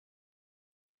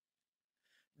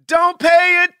 Don't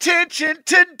pay attention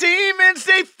to demons.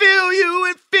 They fill you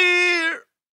with fear.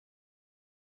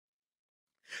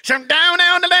 Down, down,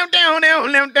 down, down, down,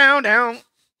 down, down, down.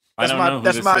 I don't know who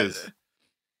this is.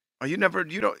 Oh, you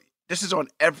don't. This is on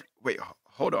every. Wait,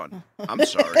 hold on. I'm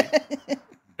sorry.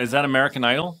 Is that American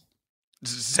Idol?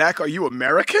 Zach, are you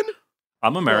American?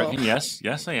 I'm American.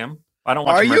 Yes, I am. I don't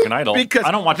watch American Idol. Because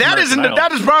I don't watch American Idol.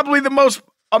 That is probably the most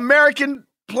American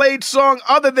played song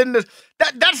other than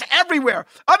that's everywhere.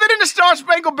 Other than the Star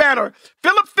Spangled Banner,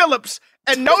 Philip Phillips,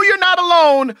 and No You're Not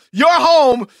Alone, You're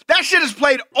Home. That shit is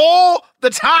played all the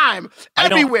time,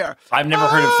 everywhere. I've never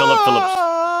heard of Philip Phillips.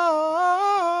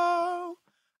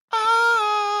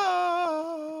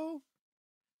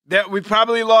 That we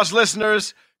probably lost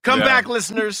listeners. Come back,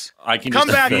 listeners. I can Come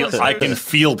back, feel, listeners. I can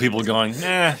feel people going,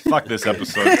 fuck this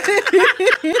episode.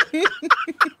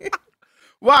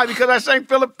 Why? Because I sang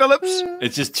Philip Phillips?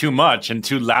 It's just too much and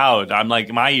too loud. I'm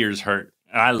like, my ears hurt.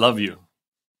 And I love you.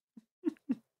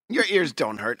 Your ears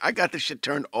don't hurt. I got this shit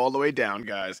turned all the way down,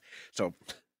 guys. So,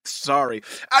 sorry.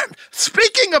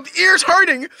 Speaking of ears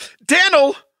hurting,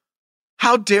 Daniel,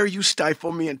 how dare you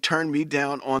stifle me and turn me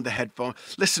down on the headphone?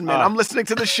 Listen, man, I'm listening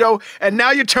to the show, and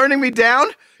now you're turning me down?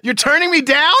 You're turning me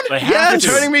down? Yes.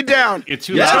 You're turning me down. You're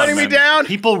too You're loud, turning me man. down.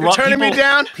 You're turning me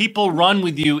down. People run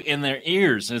with you in their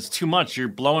ears, and it's too much. You're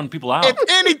blowing people out. If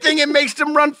anything, it makes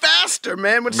them run faster,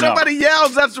 man. When somebody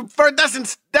yells, that's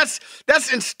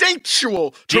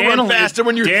instinctual to run faster.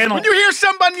 When you hear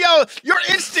somebody yell, your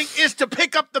instinct is to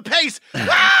pick up the pace.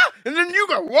 And then you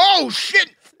go, whoa,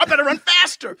 shit. I better run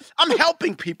faster. I'm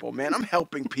helping people, man. I'm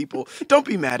helping people. Don't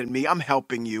be mad at me. I'm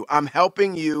helping you.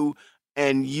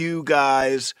 And you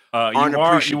guys aren't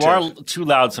appreciative. You are too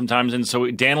loud sometimes, and so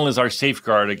Daniel is our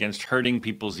safeguard against hurting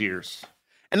people's ears.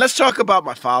 And let's talk about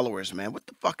my followers, man. What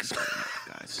the fuck is going on,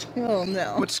 guys? Oh,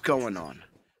 no. What's going on?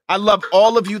 I love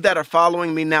all of you that are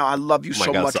following me now. I love you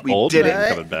so much. We did it.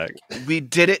 Coming back. We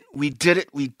did it. We did it.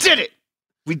 We did it.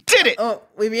 We did it. Oh,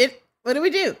 we did? What did we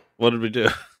do? What did we do?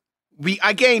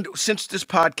 I gained, since this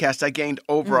podcast, I gained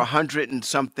over 100 and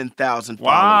something thousand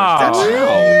Wow. followers.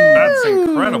 That's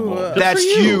incredible. That's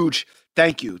huge.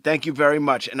 Thank you. Thank you very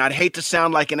much. And I'd hate to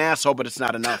sound like an asshole, but it's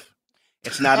not enough.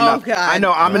 It's not enough. God. I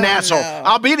know, I'm an asshole. No.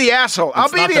 I'll be the asshole. I'll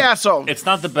be the asshole. It's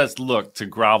not the best look to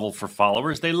grovel for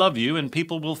followers. They love you, and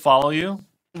people will follow you.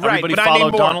 Right, Everybody but follow I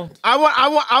need more. Donald.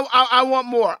 I want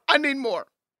more. I need more.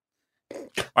 All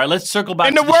right, let's circle back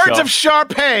In to the the words show. of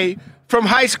Sharpay from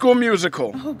High School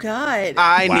Musical. Oh, God.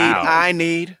 I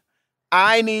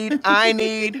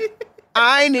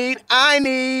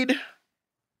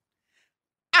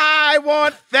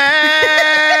want fabulous.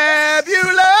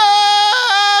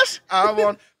 I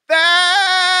want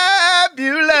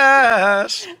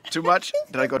fabulous. Too much?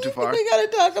 Did I go too far? We got to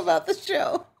talk about the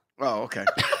show. Oh, okay.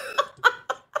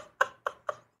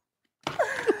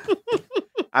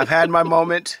 I've had my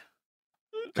moment.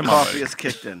 Come on, Coffee buddy. has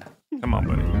kicked in. Come on,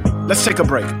 buddy. Let's take a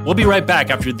break. We'll be right back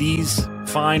after these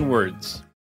fine words.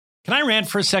 Can I rant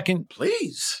for a second?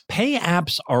 Please. Pay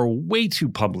apps are way too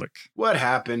public. What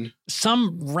happened?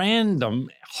 Some random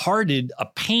hearted a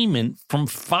payment from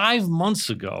 5 months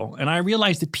ago, and I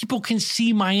realized that people can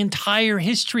see my entire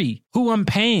history, who I'm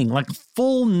paying, like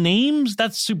full names.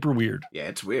 That's super weird. Yeah,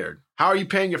 it's weird. How are you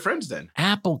paying your friends then?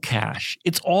 Apple Cash.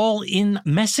 It's all in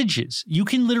messages. You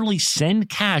can literally send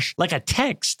cash like a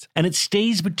text, and it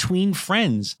stays between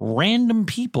friends. Random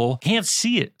people can't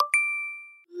see it.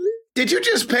 Did you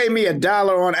just pay me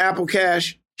 $1 on Apple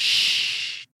Cash?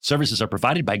 Shh. Services are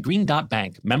provided by Green Dot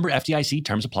Bank. Member FDIC.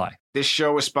 Terms apply. This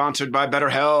show is sponsored by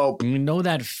BetterHelp. You know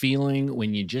that feeling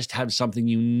when you just have something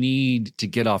you need to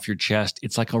get off your chest?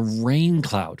 It's like a rain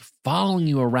cloud following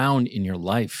you around in your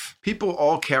life. People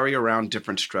all carry around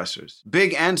different stressors,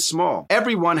 big and small.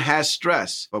 Everyone has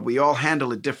stress, but we all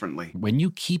handle it differently. When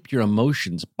you keep your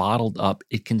emotions bottled up,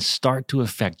 it can start to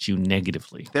affect you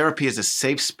negatively. Therapy is a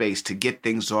safe space to get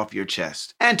things off your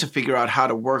chest and to figure out how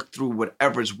to work through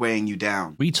whatever's weighing you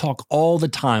down. We talk all the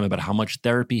time about how much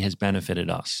therapy has benefited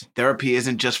us. Therapy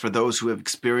isn't just for those who have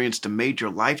experienced a major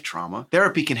life trauma.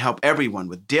 Therapy can help everyone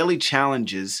with daily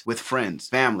challenges with friends,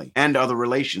 family, and other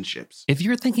relationships. If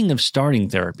you're thinking of starting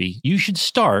therapy, you should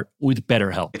start with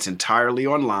BetterHelp. It's entirely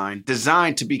online,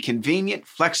 designed to be convenient,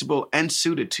 flexible, and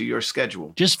suited to your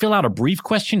schedule. Just fill out a brief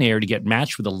questionnaire to get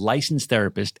matched with a licensed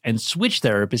therapist and switch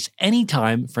therapists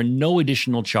anytime for no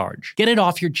additional charge. Get it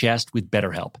off your chest with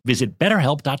BetterHelp. Visit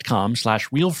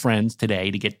BetterHelp.com/realfriends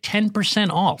today to get 10%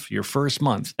 off your first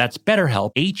month. That's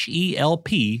BetterHelp,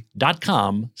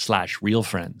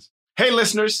 HELP.com/realfriends. Hey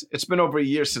listeners, it's been over a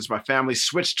year since my family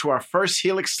switched to our first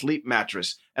Helix sleep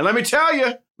mattress, And let me tell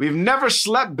you, we've never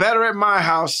slept better at my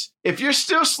house. If you're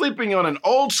still sleeping on an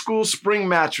old school spring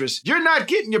mattress, you're not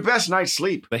getting your best night's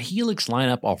sleep. The Helix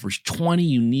lineup offers 20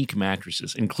 unique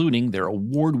mattresses, including their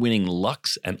award-winning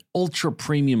Luxe and Ultra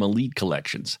Premium Elite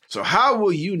collections. So how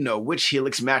will you know which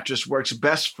Helix mattress works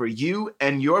best for you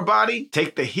and your body?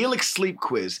 Take the Helix Sleep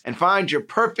Quiz and find your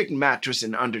perfect mattress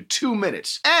in under 2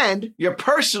 minutes. And your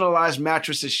personalized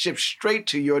mattress is shipped straight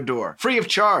to your door, free of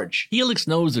charge. Helix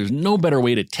knows there's no better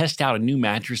way to test out a new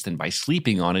mattress than by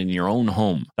sleeping on it in your own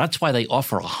home. That's why they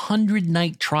offer a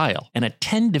 100-night trial and a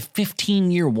 10 to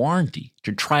 15-year warranty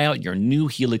to try out your new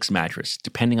Helix mattress,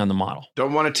 depending on the model.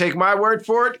 Don't want to take my word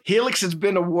for it? Helix has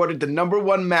been awarded the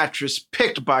 #1 mattress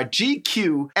picked by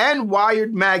GQ and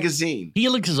Wired Magazine.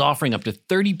 Helix is offering up to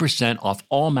 30% off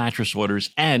all mattress orders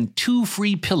and 2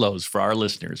 free pillows for our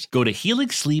listeners. Go to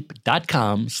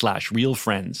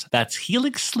helixsleep.com/realfriends. That's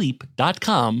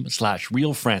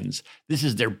helixsleep.com/realfriends. This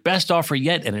is their best offer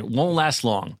yet, and it won't last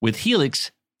long. With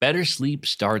Helix, better sleep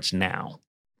starts now.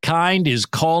 Kind is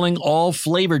calling all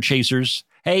flavor chasers.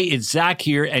 Hey, it's Zach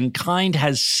here, and Kind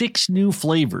has 6 new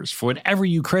flavors for whatever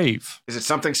you crave. Is it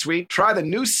something sweet? Try the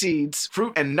new Seeds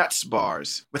fruit and nuts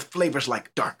bars with flavors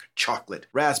like dark chocolate,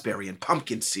 raspberry, and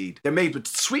pumpkin seed. They're made with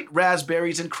sweet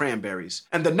raspberries and cranberries.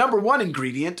 And the #1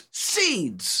 ingredient,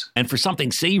 seeds. And for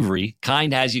something savory,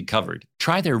 Kind has you covered.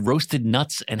 Try their roasted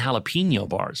nuts and jalapeno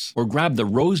bars, or grab the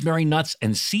rosemary nuts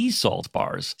and sea salt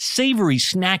bars. Savory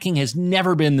snacking has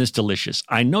never been this delicious.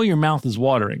 I know your mouth is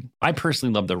watering. I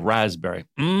personally love the raspberry.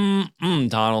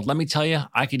 Donald, let me tell you,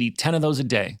 I could eat 10 of those a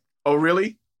day. Oh,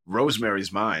 really?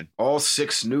 Rosemary's mine. All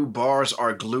 6 new bars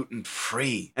are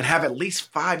gluten-free and have at least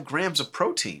 5 grams of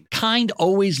protein. Kind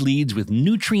always leads with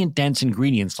nutrient-dense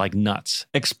ingredients like nuts.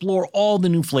 Explore all the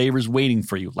new flavors waiting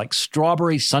for you, like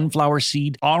strawberry sunflower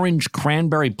seed, orange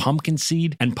cranberry pumpkin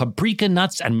seed, and paprika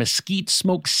nuts and mesquite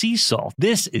smoked sea salt.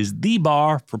 This is the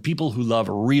bar for people who love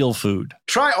real food.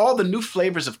 Try all the new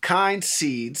flavors of Kind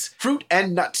Seeds, fruit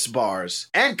and nuts bars,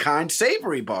 and Kind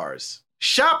Savory bars.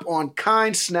 Shop on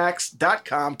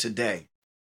kindsnacks.com today.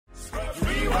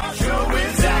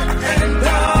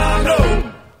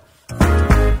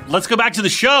 Let's go back to the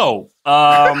show.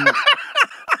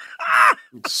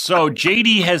 So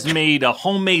JD has made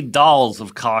homemade dolls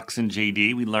of Cox and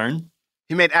JD. We learned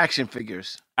He made action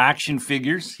figures. action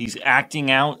figures. He's acting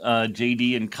out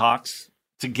JD and Cox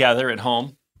together at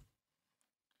home.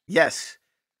 Yes.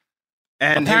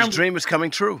 And his Apparently- dream is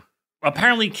coming true.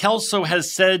 Apparently, Kelso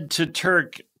has said to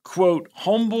Turk, quote,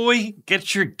 "Homeboy,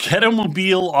 get your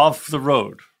Getomobile off the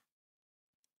road."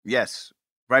 Yes.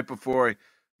 Right before.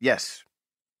 Yes.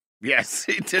 Yes,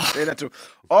 he did say that too.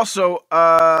 Also,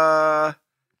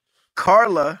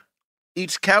 Carla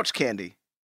eats couch candy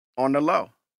on the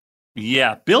low.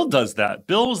 Yeah, Bill does that.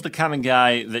 Bill was the kind of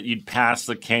guy that you'd pass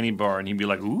the candy bar and he'd be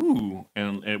like, ooh,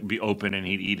 and it would be open and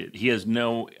he'd eat it. He has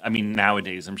no, I mean,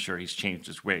 nowadays I'm sure he's changed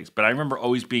his ways, but I remember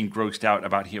always being grossed out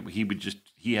about him.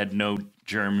 He had no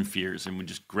germ fears and would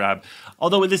just grab,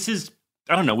 although this is,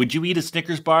 I don't know, would you eat a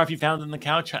Snickers bar if you found it on the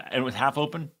couch and it was half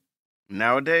open?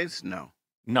 Nowadays, no.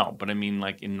 No, but I mean,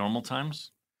 like in normal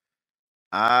times?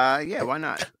 Yeah, why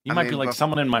not? You might be like,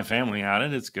 someone in my family had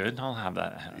it. It's good. I'll have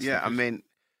that. Yeah, I mean,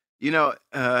 you know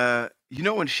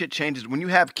when shit changes, when you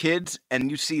have kids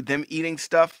and you see them eating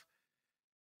stuff,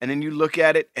 and then you look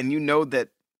at it and you know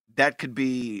that could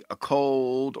be a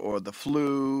cold or the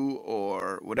flu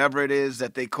or whatever it is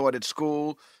that they caught at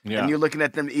school, and you're looking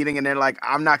at them eating and they're like,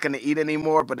 I'm not going to eat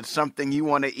anymore, but it's something you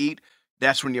want to eat.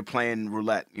 That's when you're playing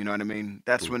roulette. You know what I mean?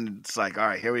 That's when it's like, all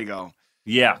right, here we go.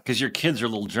 Yeah, because your kids are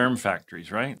little germ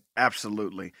factories, right?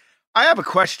 Absolutely. I have a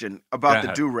question about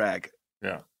the do-rag.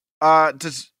 Yeah.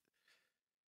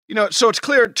 So it's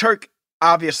clear Turk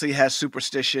obviously has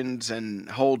superstitions and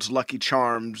holds Lucky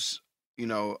Charms,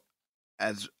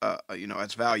 as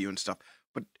value and stuff.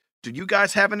 But do you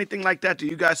guys have anything like that? Do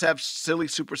you guys have silly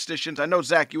superstitions? I know,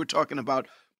 Zach, you were talking about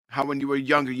how when you were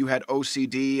younger you had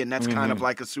OCD, and that's kind of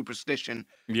like a superstition.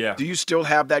 Yeah. Do you still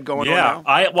have that going on now?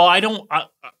 I don't.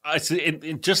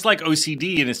 Just like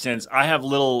OCD in a sense, I have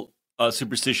little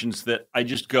superstitions that I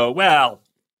just go, well,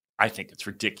 I think it's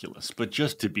ridiculous, but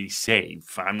just to be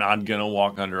safe, I'm not gonna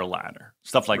walk under a ladder.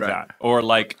 Stuff like that, or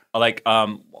like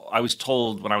I was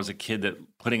told when I was a kid that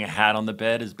putting a hat on the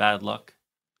bed is bad luck.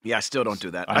 Yeah, I still don't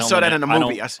do that. I saw that in a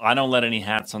movie. I don't let any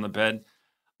hats on the bed.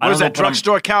 What was that,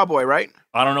 Drugstore Cowboy, right?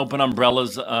 I don't open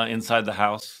umbrellas inside the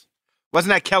house.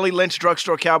 Wasn't that Kelly Lynch,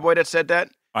 Drugstore Cowboy, that said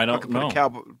that? I don't know.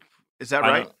 Is that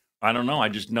right? I don't know. I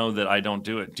just know that I don't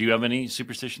do it. Do you have any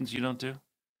superstitions you don't do?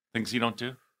 Things you don't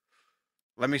do?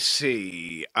 Let me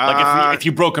see. Like if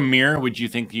you broke a mirror, would you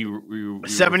think you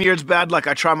 7 years bad luck.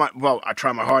 I try my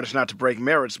hardest not to break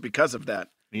mirrors because of that.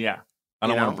 Yeah, I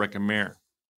don't want to break a mirror.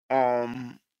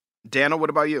 Daniel,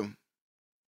 what about you?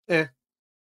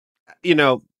 You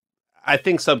know, I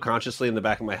think subconsciously in the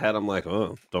back of my head, I'm like,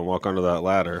 oh, don't walk under that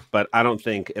ladder. But I don't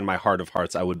think in my heart of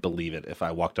hearts I would believe it if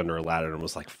I walked under a ladder and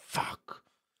was like, fuck,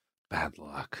 bad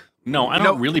luck. No, I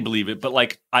don't really believe it. But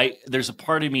like, there's a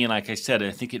part of me, and like I said,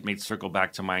 I think it may circle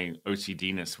back to my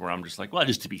OCD-ness where I'm just like, well,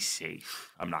 just to be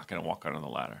safe, I'm not going to walk under the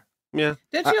ladder. Yeah.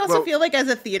 Don't you also feel like as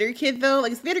a theater kid though?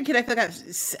 Like as a theater kid, I feel like I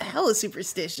have hella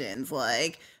superstitions.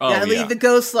 Like gotta leave the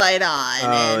ghost light on.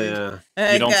 Oh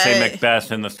You don't say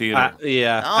Macbeth in the theater.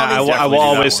 I will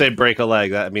always say break a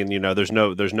leg. I mean, there's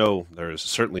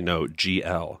certainly no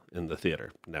GL in the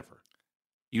theater. Never.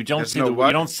 You don't say you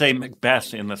don't say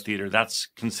Macbeth in the theater. That's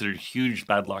considered huge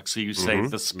bad luck. So you say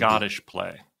the Scottish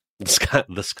play.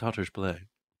 The Scottish play.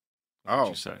 Oh,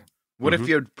 you say. What if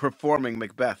you're performing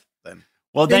Macbeth then?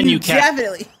 Well, then you can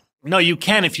definitely. No, you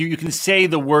can if you can say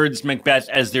the words Macbeth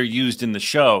as they're used in the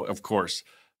show, of course.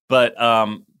 But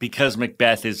because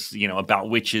Macbeth is, about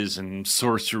witches and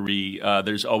sorcery,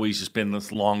 there's always just been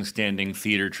this long-standing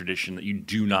theater tradition that you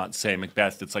do not say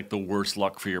Macbeth. It's like the worst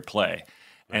luck for your play.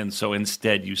 And so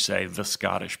instead you say the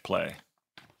Scottish play.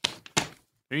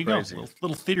 There you go.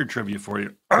 Little theater trivia for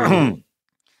you.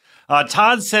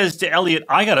 Todd says to Elliot,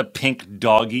 I got a pink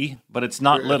doggy, but it's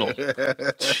not little. He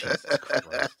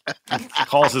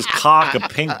calls his cock a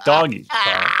pink doggy.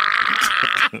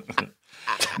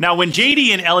 Now, when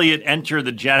JD and Elliot enter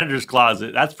the janitor's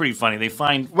closet, that's pretty funny. They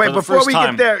find before we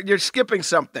get there, you're skipping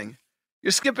something.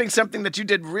 You're skipping something that you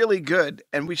did really good,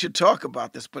 and we should talk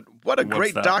about this. But what a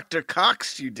great Dr.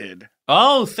 Cox you did.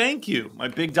 Oh, thank you. My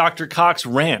big Dr. Cox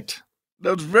rant.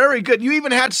 That was very good. You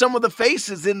even had some of the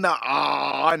faces in the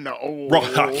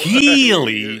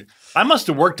Healy. I must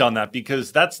have worked on that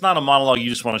because that's not a monologue you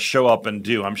just want to show up and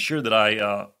do. I'm sure that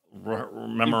I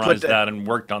memorized that and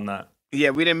worked on that.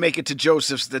 Yeah, we didn't make it to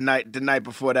Joseph's the night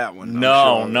before that one.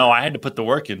 No, I had to put the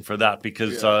work in for that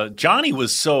because Johnny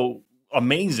was so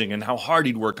amazing and how hard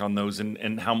he'd work on those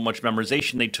and how much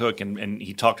memorization they took and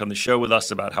he talked on the show with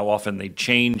us about how often they'd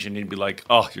change and he'd be like,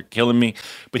 oh, you're killing me,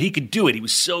 but he could do it. He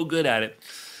was so good at it,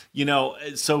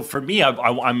 so for me,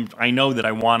 I know that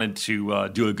I wanted to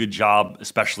do a good job,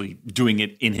 especially doing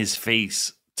it in his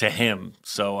face to him.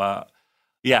 So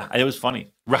it was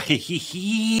funny. Right.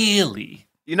 Healy.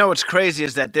 What's crazy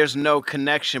is that there's no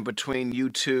connection between you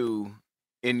two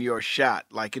in your shot.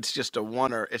 Like it's just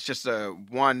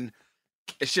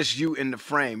it's just you in the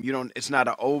frame. It's not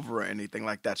an over or anything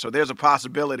like that. So there's a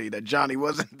possibility that Johnny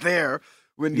wasn't there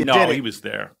when you did it. No, he was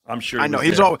there. I'm sure. I know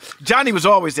Johnny was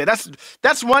always there.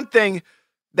 That's one thing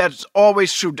that's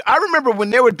always true. I remember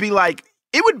when there would be like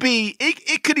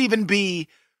it could even be,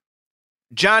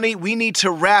 Johnny, we need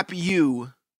to wrap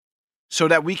you so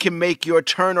that we can make your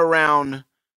turnaround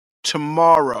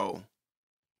tomorrow.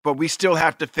 But we still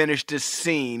have to finish this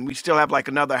scene. We still have like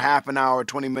another half an hour,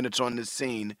 20 minutes on this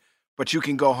scene. But you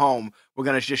can go home. We're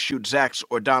going to just shoot Zach's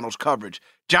or Donald's coverage.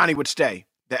 Johnny would stay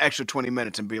the extra 20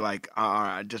 minutes and be like, all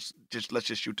right, just let's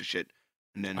just shoot the shit.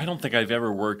 And then I don't think I've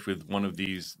ever worked with one of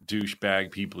these douchebag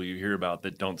people you hear about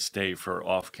that don't stay for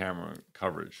off-camera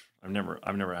coverage. I've never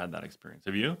had that experience.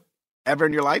 Have you? Ever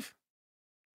in your life?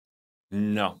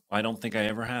 No, I don't think I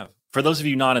ever have. For those of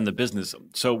you not in the business,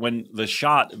 so when the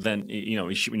shot, then,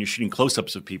 when you're shooting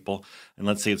close-ups of people, and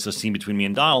let's say it's a scene between me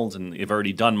and Donald, and you've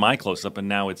already done my close-up, and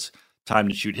now it's time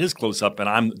to shoot his close-up, and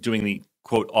I'm doing the,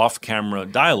 quote, off-camera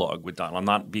dialogue with Donald. I'm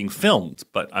not being filmed,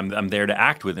 but I'm there to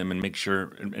act with him and make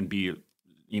sure, and be,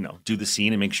 do the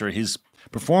scene and make sure his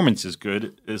performance is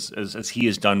good as he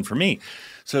has done for me.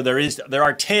 So there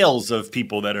are tales of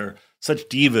people that are such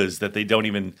divas that they don't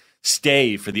even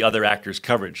stay for the other actors'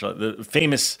 coverage. The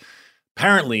famous...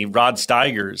 Apparently, Rod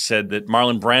Steiger said that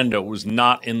Marlon Brando was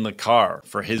not in the car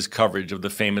for his coverage of the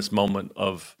famous moment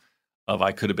of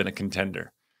I Could Have Been a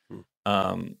Contender.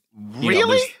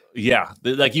 Really?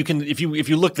 Like you can, if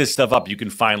you look this stuff up, you can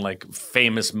find like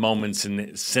famous moments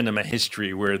in cinema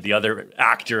history where the other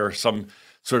actor or some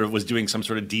sort of was doing some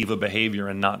sort of diva behavior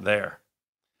and not there.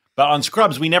 But on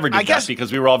Scrubs, we never did that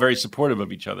because we were all very supportive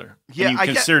of each other. Yeah, and you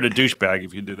considered a douchebag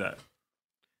if you do that.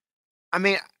 I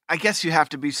mean, I guess you have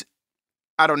to be.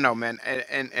 I don't know, man,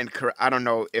 and I don't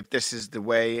know if this is the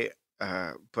way,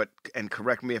 but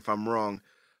correct me if I'm wrong,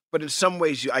 but in some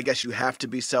ways, I guess you have to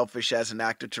be selfish as an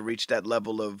actor to reach that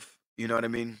level of, you know what I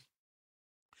mean?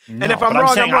 And if I'm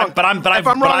wrong, I'm wrong.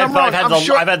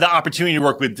 I've had the opportunity to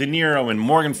work with De Niro and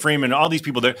Morgan Freeman, all these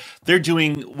people. They're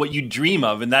doing what you dream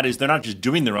of, and that is they're not just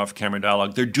doing their off-camera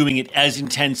dialogue. They're doing it as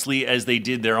intensely as they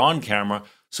did their on-camera,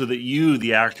 so that you,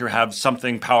 the actor, have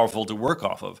something powerful to work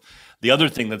off of. The other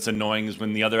thing that's annoying is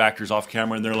when the other actor's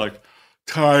off-camera and they're like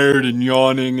tired and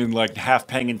yawning and like half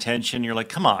paying attention. You're like,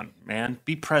 come on, man,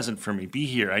 be present for me. Be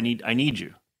here. I need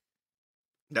you.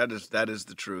 That is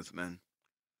the truth, man.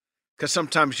 Because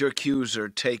sometimes your cues are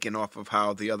taken off of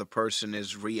how the other person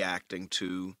is reacting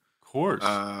to, Of course.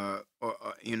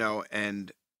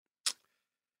 And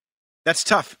that's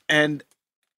tough. And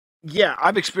yeah,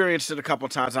 I've experienced it a couple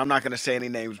of times. I'm not going to say any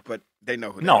names, but they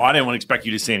know who. No, I didn't want to expect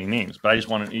you to say any names, but I just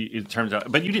wanted. It turns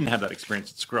out, but you didn't have that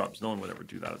experience at Scrubs. No one would ever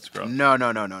do that at Scrubs. No.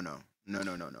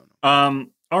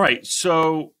 All right.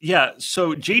 So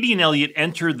JD and Elliot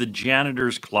enter the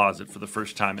janitor's closet for the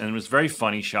first time, and it was a very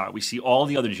funny shot. We see all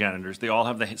the other janitors. They all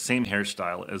have the same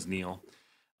hairstyle as Neil.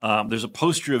 There's a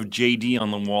poster of JD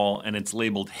on the wall, and it's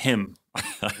labeled him.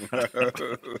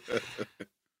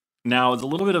 Now, it's a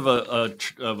little bit of a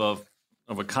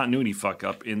continuity fuck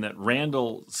up in that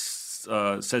Randall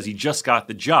says he just got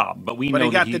the job, but know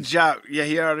he got the job. Yeah,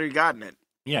 he already gotten it.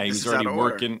 Yeah, he was already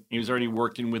working. He was already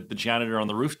working with the janitor on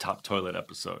the rooftop toilet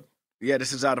episode. Yeah,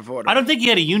 this is out of order. I don't think he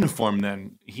had a uniform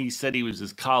then. He said he was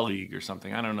his colleague or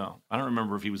something. I don't know. I don't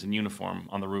remember if he was in uniform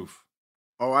on the roof.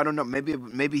 Oh, I don't know.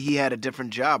 Maybe he had a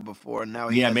different job before, and now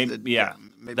he maybe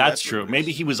that's true.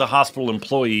 Maybe he was a hospital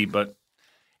employee, but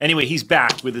anyway, he's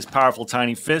back with his powerful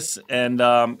tiny fists, and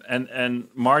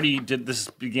Marty did this.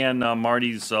 Began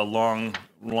Marty's long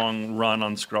run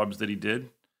on Scrubs that he did.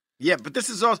 Yeah, but this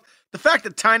is also the fact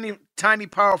that tiny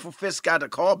powerful fists got a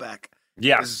callback.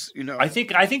 Yeah, I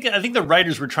think the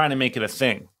writers were trying to make it a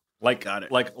thing, like a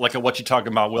What You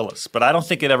Talking About Willis, but I don't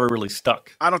think it ever really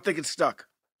stuck. I don't think it stuck.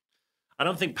 I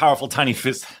don't think powerful tiny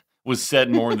fist was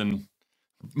said more than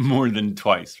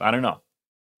twice. I don't know.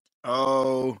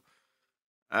 Oh.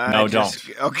 Don't.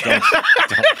 Okay.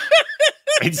 Don't.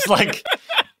 It's like,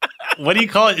 what do you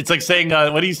call it? It's like saying,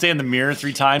 what do you say in the mirror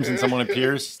 3 times and someone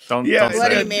appears? Don't say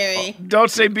Bloody Mary.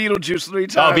 Don't say Beetlejuice 3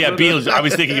 times. Oh, yeah, Beetlejuice. I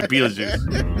was thinking of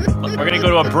Beetlejuice. We're going to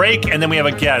go to a break, and then we have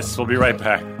a guest. We'll be right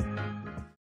back.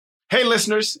 Hey,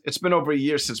 listeners, it's been over a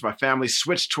year since my family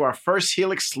switched to our first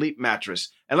Helix sleep mattress.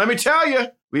 And let me tell you,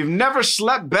 we've never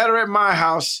slept better at my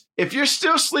house. If you're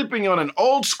still sleeping on an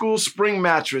old school spring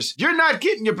mattress, you're not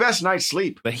getting your best night's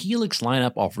sleep. The Helix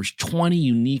lineup offers 20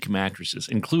 unique mattresses,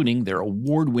 including their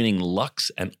award-winning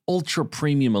Luxe and Ultra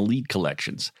Premium Elite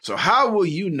collections. So how will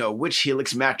you know which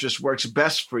Helix mattress works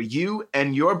best for you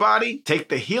and your body? Take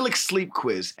the Helix Sleep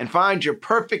Quiz and find your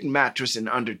perfect mattress in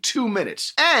under 2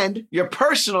 minutes. And your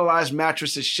personalized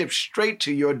mattress is shipped straight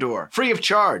to your door, free of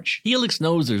charge. Helix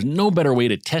knows there's no better way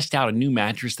to test out a new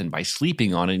mattress than by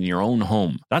sleeping on it in your own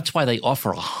home. That's why they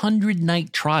offer a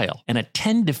 100-night trial and a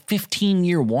 10 to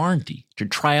 15-year warranty to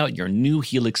try out your new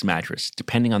Helix mattress,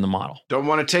 depending on the model. Don't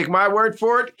want to take my word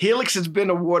for it? Helix has been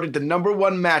awarded the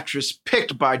 #1 mattress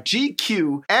picked by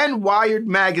GQ and Wired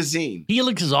Magazine.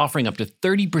 Helix is offering up to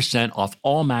 30% off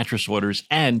all mattress orders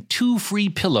and 2 free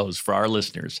pillows for our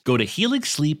listeners. Go to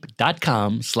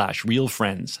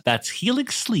helixsleep.com/realfriends. That's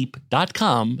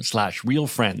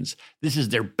helixsleep.com/realfriends. This is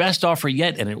their best offer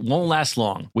yet, and it won't last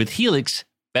long. With Helix,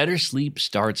 better sleep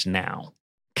starts now.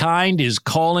 Kind is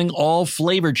calling all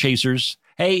flavor chasers.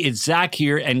 Hey, it's Zach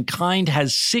here, and Kind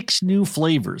has 6 new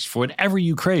flavors for whatever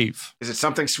you crave. Is it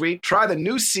something sweet? Try the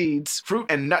new Seeds fruit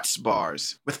and nuts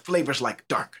bars with flavors like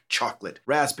dark chocolate,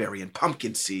 raspberry, and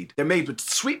pumpkin seed. They're made with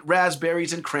sweet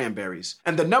raspberries and cranberries.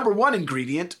 And the #1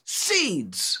 ingredient,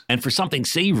 seeds. And for something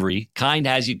savory, Kind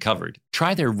has you covered.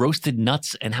 Try their roasted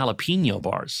nuts and jalapeno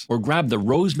bars, or grab the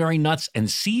rosemary nuts and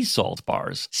sea salt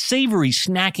bars. Savory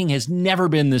snacking has never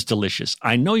been this delicious.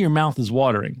 I know your mouth is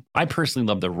watering. I personally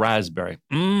love the raspberry.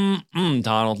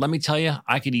 Donald, let me tell you,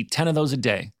 I could eat 10 of those a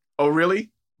day. Oh, really?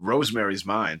 Rosemary's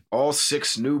mine. All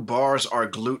 6 new bars are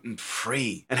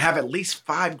gluten-free and have at least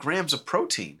 5 grams of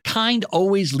protein. Kind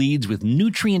always leads with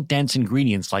nutrient-dense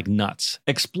ingredients like nuts.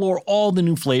 Explore all the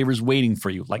new flavors waiting for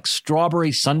you, like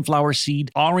strawberry sunflower seed,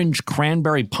 orange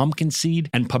cranberry pumpkin seed,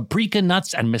 and paprika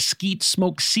nuts and mesquite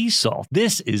smoked sea salt.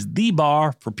 This is the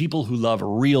bar for people who love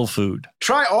real food.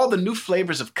 Try all the new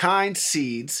flavors of Kind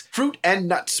Seeds, fruit and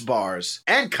nuts bars,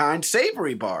 and Kind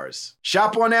Savory bars.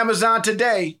 Shop on Amazon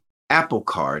today. Apple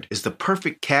Card is the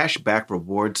perfect cash back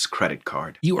rewards credit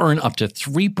card. You earn up to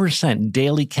 3%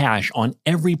 daily cash on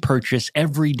every purchase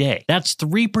every day. That's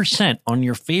 3% on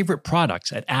your favorite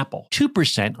products at Apple,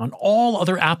 2% on all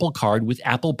other Apple Card with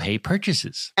Apple Pay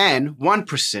purchases. And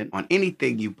 1% on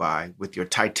anything you buy with your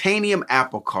titanium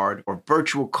Apple Card or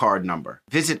virtual card number.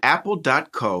 Visit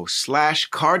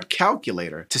apple.co/card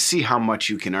calculator to see how much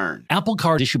you can earn. Apple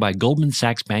Card issued by Goldman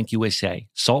Sachs Bank USA,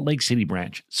 Salt Lake City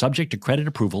branch, subject to credit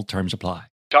approval, terms apply.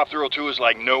 Top Thrill 2 is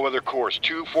like no other course.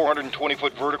 2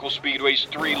 420-foot vertical speedways,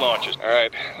 3 launches. All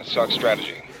right, let's talk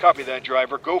strategy. Copy that,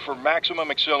 driver. Go for maximum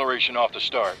acceleration off the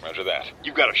start. Roger that.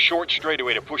 You've got a short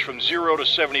straightaway to push from 0 to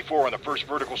 74 on the first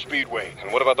vertical speedway.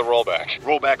 And what about the rollback?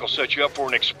 Rollback will set you up for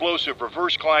an explosive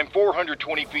reverse climb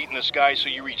 420 feet in the sky so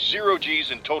you reach 0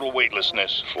 G's in total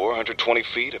weightlessness. 420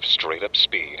 feet of straight-up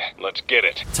speed. Let's get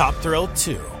it. Top Thrill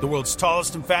 2, the world's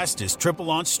tallest and fastest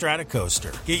triple-launch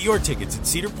stratocoaster. Get your tickets at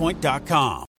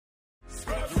cedarpoint.com.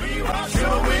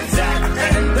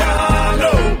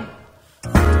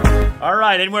 All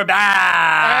right, and we're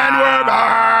back.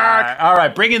 All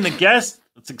right, bring in the guest.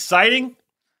 It's exciting.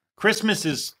 Christmas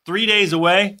is 3 days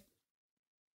away.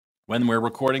 When we're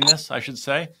recording this, I should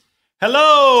say. Hello,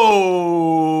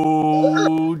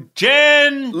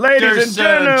 Jen. Ladies and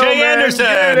gentlemen, Jay Anderson.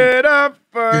 get it up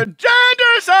for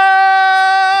Janderson!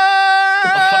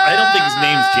 I don't think his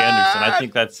name's Janderson. I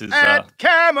think that's his. At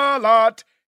Camelot.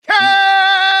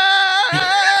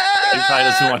 He probably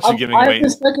doesn't want you giving I've away. been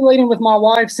speculating with my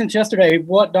wife since yesterday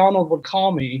what Donald would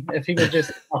call me if he would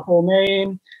just my full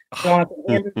name. Jonathan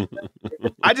Anderson.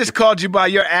 I just called you by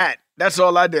your That's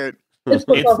all I did. It's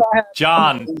because I have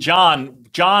John,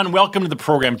 welcome to the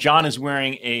program. John is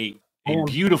wearing a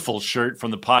beautiful shirt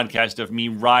from the podcast of me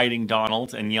riding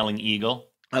Donald and yelling Eagle.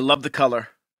 I love the color.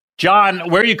 John,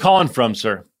 where are you calling from,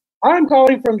 sir? I'm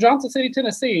calling from Johnson City,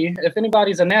 Tennessee. If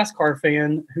anybody's a NASCAR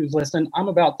fan who's listening, I'm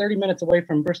about 30 minutes away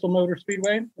from Bristol Motor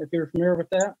Speedway, if you're familiar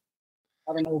with that.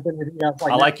 I don't know if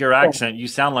I like your accent. You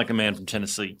sound like a man from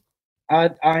Tennessee.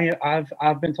 I've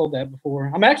been told that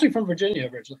before. I'm actually from Virginia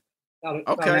originally.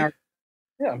 Okay.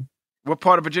 Yeah. What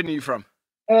part of Virginia are you from?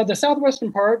 The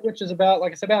southwestern part, which is about,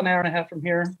 like I said, about an hour and a half from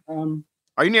here.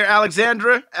 Are you near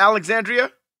Alexandria?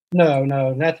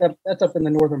 No, that's up in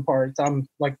the northern parts. I'm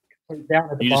like down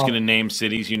at the You're just bottom. going to name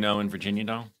cities you know in Virginia,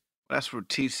 though? That's where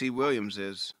T.C. Williams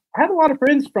is. I have a lot of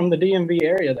friends from the DMV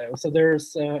area, though. So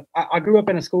there's, I grew up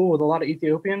in a school with a lot of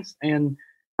Ethiopians, and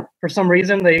for some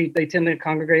reason, they tend to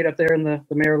congregate up there in the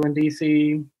Maryland,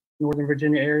 D.C., Northern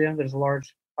Virginia area. There's a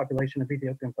large population of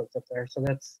Ethiopian folks up there. So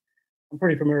I'm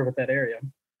pretty familiar with that area.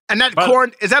 And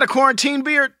is that a quarantine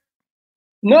beard?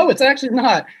 No, it's actually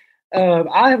not.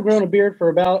 I have grown a beard for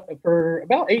about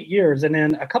 8 years, and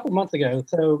then a couple months ago.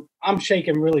 So I'm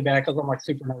shaking really bad because I'm like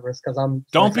super nervous because I'm.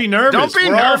 Don't be nervous.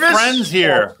 We're all friends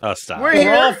here. Oh, stop.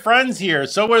 We're all friends here.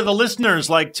 So are the listeners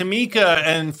like Tamika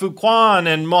and Fuquan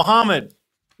and Mohammed.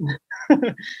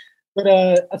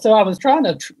 But so I was trying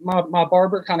to. My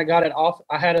barber kind of got it off.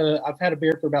 I've had a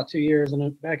beard for about 2 years,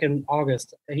 and back in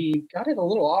August he got it a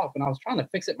little off, and I was trying to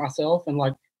fix it myself, and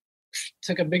like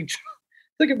took a big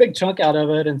chunk out of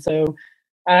it, and so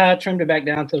I trimmed it back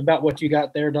down to about what you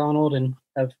got there, Donald, and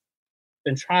have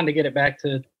been trying to get it back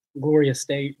to glorious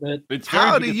state. But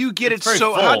how do you get it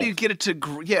so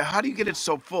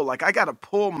full? Like I gotta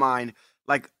pull mine.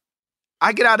 Like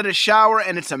I get out of the shower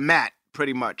and it's a mat,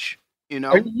 pretty much. You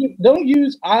know, don't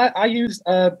use. I use.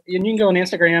 And you can go on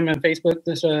Instagram and Facebook.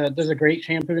 There's a great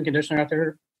shampoo and conditioner out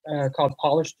there called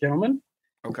Polished Gentleman.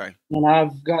 Okay. And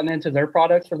I've gotten into their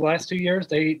products for the last 2 years.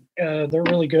 They're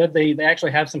really good. They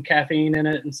actually have some caffeine in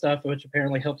it and stuff, which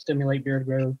apparently helps stimulate beard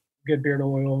growth. Good beard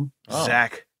oil. Oh.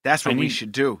 Zach, that's what we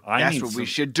should do. We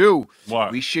should do.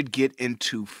 What? We should get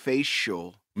into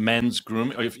facial. Men's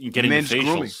grooming. If you get men's into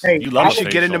facials, Hey, you love a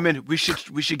facial. Get into men. We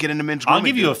should get into men's grooming. I'll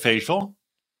give you a facial.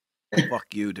 Fuck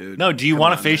you, dude. No, do you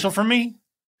want a facial from me?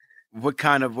 What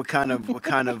kind of you protein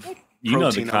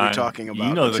know the kind. are we talking about?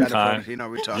 You know the kind.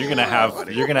 We're talking You're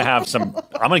gonna have some.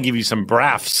 I'm gonna give you some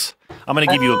brafts. I'm gonna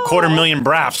give you 250,000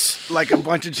 brafts. Like a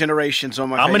bunch of generations on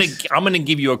my face. I'm gonna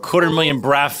give you 250,000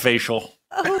 braff facial.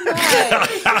 Oh my.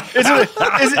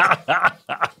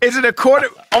 Is it a quarter?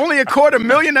 Only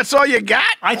 250,000? That's all you got?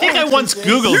 I think I once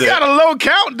Googled it. You got a low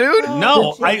count, dude.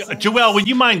 No, Joelle, would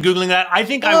you mind Googling that? I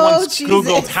think I once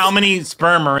Googled how many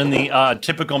sperm are in the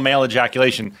typical male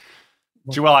ejaculation.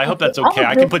 Joelle, I hope that's okay.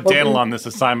 I can put Daniel on this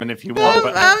assignment if you want.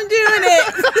 But I'm doing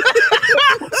it.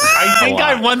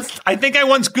 I think I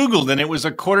once Googled, and it was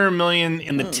 250,000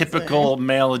 in the typical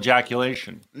male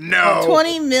ejaculation. No.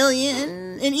 20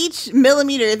 million. In each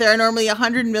millimeter, there are normally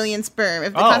 100 million sperm.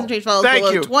 If the concentration falls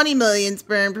below 20 million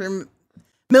sperm per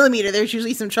millimeter, there's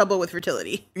usually some trouble with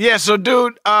fertility. Yeah, so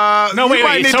dude, No, you wait,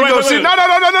 might wait. need So to wait, go wait, see. wait.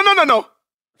 No.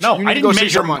 No, You need I to go didn't see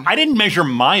measure. someone. I didn't measure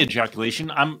my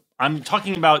ejaculation. I'm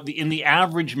talking about in the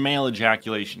average male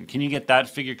ejaculation. Can you get that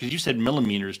figure? Because you said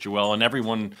millimeters, Joelle, and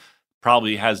everyone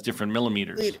probably has different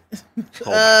millimeters.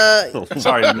 Sorry, Hold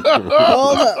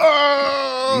up.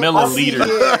 milliliter.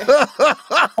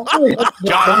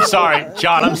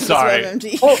 John, I'm sorry.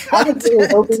 Oh, I was really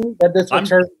hoping that this would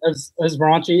turn as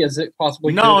raunchy as it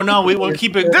possibly could. No, we will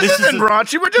keep it. This isn't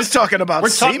raunchy. We're just talking about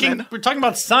semen. We're talking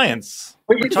about science.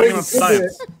 But We're talking about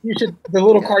science. You should the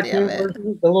little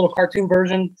cartoon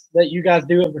versions that you guys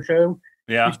do of the show.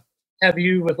 Yeah. Have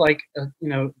you with like a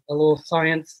little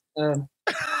science.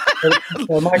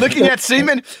 Looking at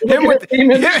semen, him with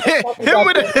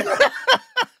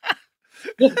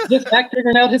just back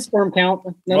figuring out his sperm count.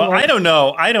 Well, I don't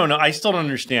know. I still don't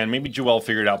understand. Maybe Joelle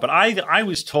figured it out. But I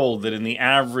was told that in the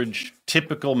average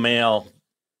typical male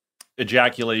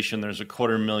ejaculation, there's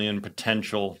 250,000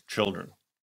 potential children.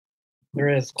 There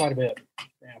is quite a bit.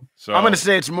 Damn. So I'm going to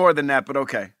say it's more than that, but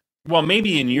okay. Well,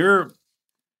 maybe in your...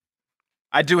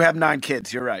 I do have 9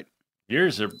 kids. You're right.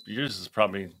 Yours is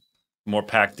probably more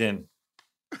packed in.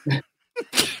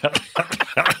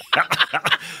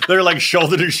 They're like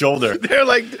shoulder to shoulder. They're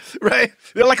like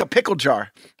They're like a pickle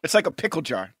jar. It's like a pickle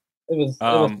jar. It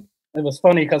was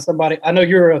funny because I know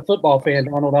you're a football fan,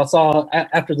 Donald. I saw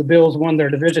after the Bills won their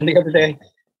division the other day,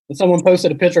 and someone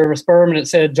posted a picture of a sperm and it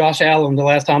said Josh Allen the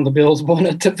last time the Bills won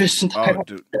a division title.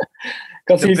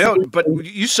 Oh, dude. But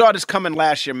you saw this coming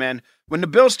last year, man. When the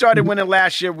Bills started winning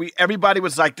last year, everybody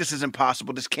was like, "This is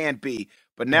impossible. This can't be."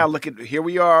 But now look at here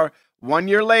we are, 1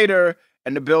 year later,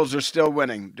 and the Bills are still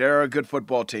winning. They're a good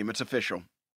football team. It's official.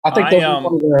 I think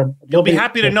you'll be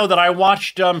happy to know that I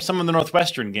watched some of the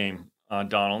Northwestern game,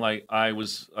 Donald. I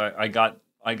got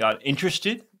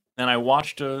interested and I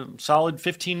watched a solid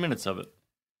 15 minutes of it.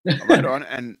 Right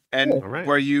on. And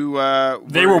were you?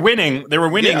 They were winning. They were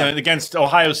winning against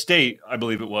Ohio State, I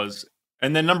believe it was.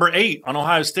 And then number 8 on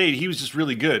Ohio State, he was just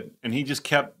really good, and he just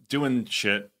kept doing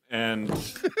shit. And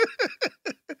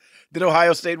did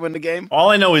Ohio State win the game? All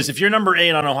I know is if you're number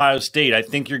 8 on Ohio State, I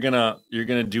think you're gonna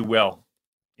do well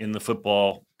in the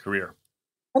football career.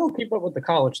 I don't keep up with the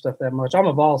college stuff that much. I'm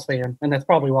a Vols fan, and that's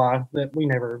probably why that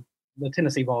the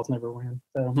Tennessee Vols never win.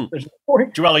 So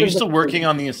Joelle, are you still working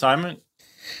on the assignment?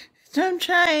 I'm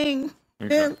trying.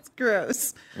 Okay. It's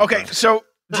gross. Okay, so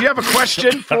do you have a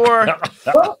question for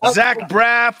Zach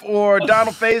Braff or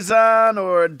Donald Faison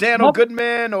or Daniel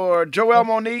Goodman or Joelle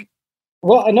Monique?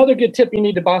 Well, another good tip: you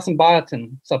need to buy some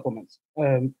biotin supplements.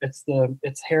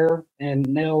 It's hair and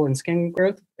nail and skin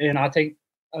growth, and I take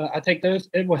those.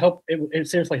 It will help. It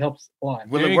seriously helps a lot.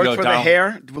 Will it work for the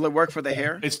hair? Will it work for the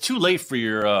hair? It's too late for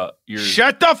your.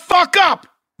 Shut the fuck up!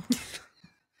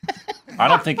 I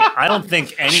don't think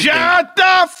anything. Shut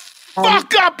the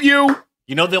fuck up, you!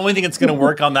 You know the only thing that's going to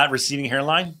work on that receding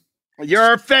hairline?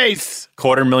 Your face.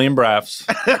 250,000 Braffs.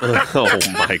 Oh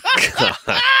my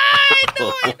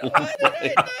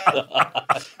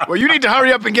god. Well, you need to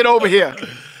hurry up and get over here.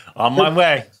 On my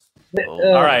way.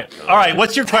 All right.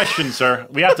 What's your question, sir?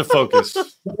 We have to focus.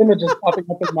 The image is popping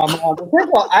up in my mind. First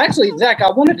of all, actually, Zach,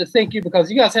 I wanted to thank you because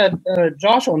you guys had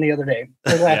Josh on the other day.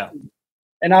 Week.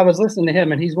 And I was listening to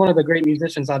him, and he's one of the great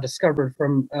musicians I discovered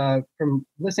from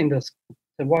listening to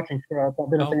watching Scrubs. I've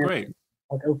been a fan great.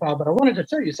 Like 05, but I wanted to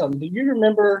show you something. Do you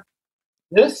remember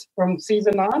this from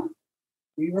season 9? Do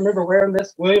you remember wearing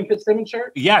this William Fitzsimmons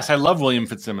shirt? Yes, I love William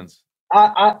Fitzsimmons.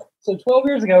 So 12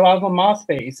 years ago, I was on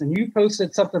MySpace, and you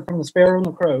posted something from The Sparrow and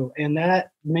the Crow, and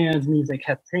that man's music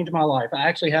has changed my life. I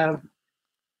actually have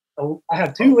 2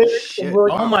 lyrics.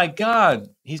 Oh my God,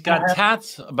 he's got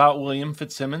tats about William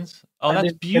Fitzsimmons. Oh,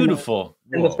 that's beautiful.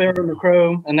 And The Sparrow and the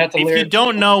Crow, and that's a lyric. If you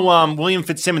don't know William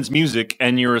Fitzsimmons' music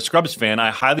and you're a Scrubs fan,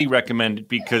 I highly recommend it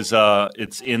because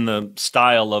it's in the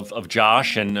style of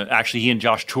Josh, and actually he and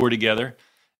Josh tour together,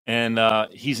 and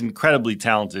he's incredibly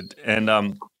talented.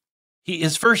 And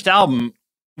his first album,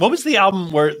 what was the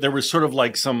album where there was sort of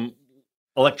like some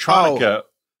electronica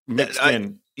mixed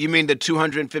in? You mean the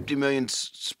 250 million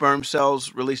sperm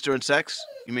cells released during sex?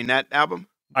 You mean that album?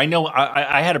 I know.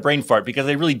 I had a brain fart because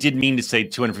I really did mean to say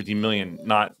 250 million,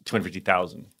 not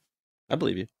 250,000. I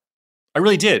believe you. I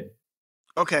really did.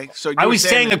 Okay, so I was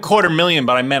saying 250,000,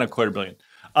 but I meant 250,000.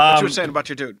 What you were saying about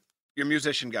your dude, your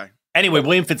musician guy? Anyway,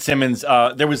 William Fitzsimmons.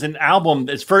 There was an album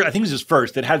that's first. I think it was his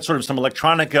first that had sort of some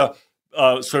electronica,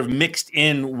 sort of mixed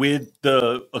in with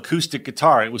the acoustic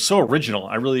guitar. It was so original.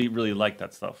 I really, really liked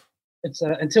that stuff. It's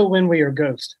Until When We Are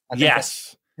Ghost.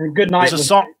 Yes. And Good Night.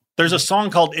 There's a song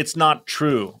called "It's Not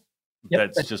True."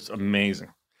 That's just amazing.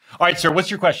 All right, sir. What's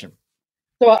your question?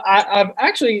 So I've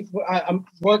actually,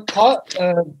 what caught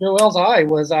Joelle's eye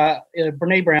was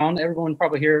Brene Brown. Everyone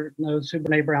probably here knows who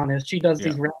Brene Brown is. She does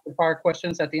these rapid fire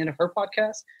questions at the end of her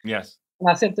podcast. Yes. And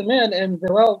I sent them in, and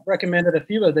Joelle recommended a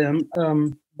few of them.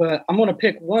 But I'm going to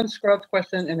pick one Scrubs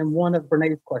question and then one of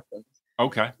Brene's questions.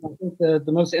 Okay. I think the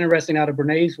most interesting out of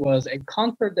Brene's was a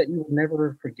concert that you will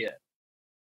never forget.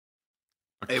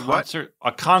 A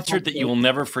concert that you will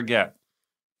never forget.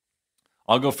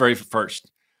 I'll go first.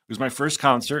 It was my first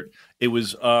concert. It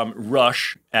was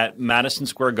Rush at Madison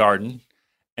Square Garden.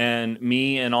 And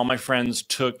me and all my friends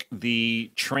took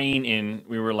the train in.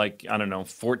 We were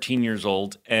 14 years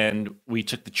old. And we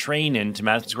took the train in to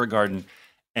Madison Square Garden.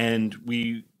 And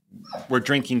we were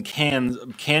drinking canned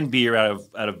beer out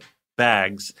of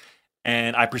bags.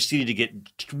 And I proceeded to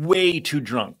get way too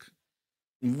drunk.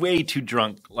 Way too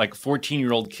drunk. Like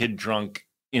 14-year-old kid drunk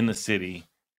in the city.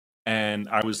 And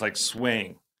I was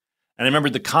swaying. And I remember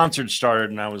the concert started,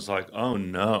 and I was like, "Oh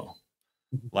no,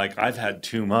 I've had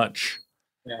too much."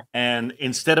 Yeah. And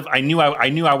instead of, I knew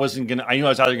I was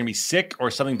either gonna be sick or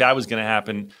something bad was gonna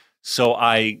happen. So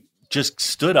I just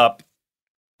stood up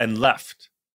and left,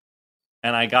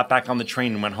 and I got back on the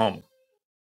train and went home.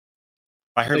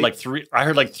 I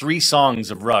heard three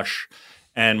songs of Rush,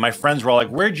 and my friends were all like,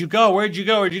 "Where'd you go? Where'd you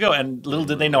go? Where'd you go?" And little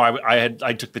did they know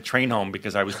I took the train home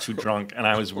because I was too drunk and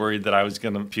I was worried that I was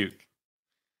gonna puke.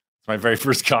 It's my very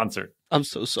first concert. I'm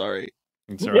so sorry.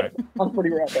 It's all right. I'm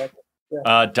pretty right back.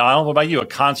 Yeah. Donald, what about you? A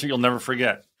concert you'll never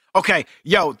forget? Okay,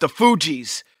 yo, the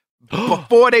Fugees.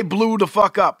 Before they blew the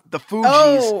fuck up, the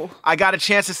Fugees. I got a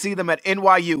chance to see them at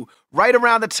NYU right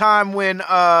around the time when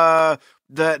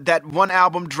that one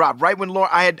album dropped. Right when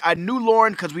Lauren, I knew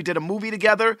Lauren because we did a movie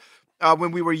together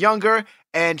when we were younger,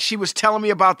 and she was telling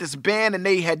me about this band, and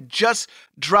they had just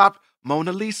dropped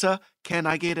Mona Lisa. Can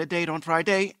I get a date on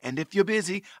Friday? And if you're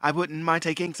busy, I wouldn't mind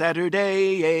taking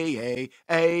Saturday.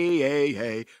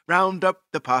 Hey. Round up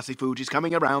the posse, Fugees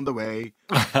coming around the way.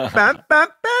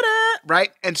 Right?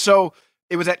 And so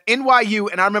it was at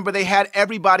NYU, and I remember they had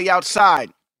everybody outside.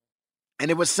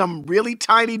 And it was some really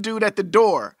tiny dude at the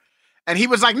door. And he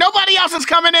was like, "Nobody else is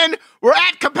coming in. We're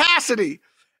at capacity."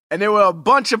 And there were a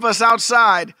bunch of us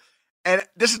outside. And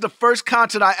this is the first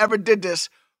concert I ever did this.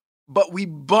 But we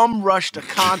bum rushed a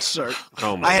concert.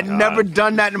 I had never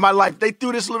done that in my life. They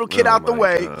threw this little kid out the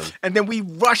way, and then we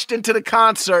rushed into the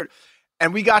concert,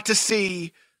 and we got to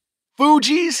see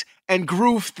Fugees and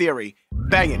Groove Theory.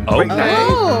 Banging.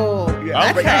 Oh,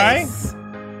 Okay. Nice.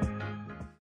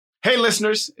 Hey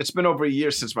listeners, it's been over a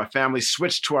year since my family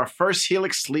switched to our first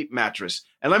Helix sleep mattress.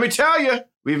 And let me tell you,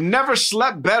 we've never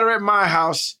slept better at my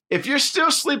house. If you're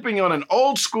still sleeping on an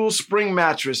old school spring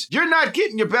mattress, you're not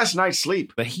getting your best night's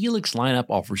sleep. The Helix lineup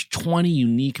offers 20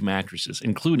 unique mattresses,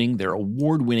 including their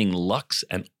award-winning Luxe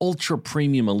and Ultra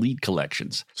Premium Elite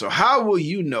collections. So how will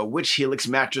you know which Helix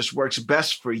mattress works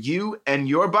best for you and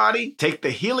your body? Take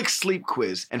the Helix Sleep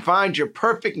Quiz and find your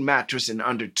perfect mattress in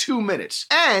under 2 minutes.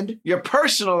 And your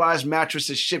personalized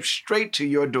mattress is shipped straight to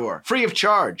your door, free of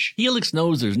charge. Helix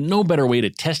knows there's no better way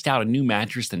to test out a new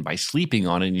mattress than by sleeping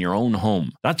on it in your own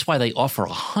home. That's why they offer a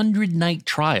 100-night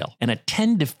trial and a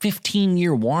 10 to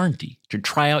 15-year warranty to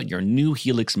try out your new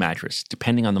Helix mattress,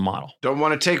 depending on the model. Don't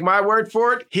want to take my word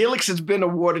for it? Helix has been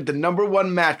awarded the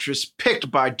 #1 mattress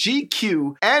picked by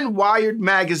GQ and Wired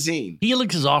Magazine.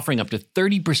 Helix is offering up to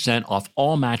 30% off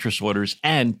all mattress orders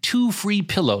and 2 free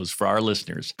pillows for our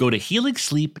listeners. Go to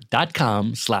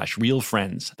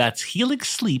helixsleep.com/realfriends. That's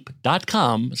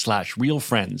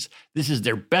helixsleep.com/realfriends. This is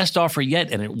their best offer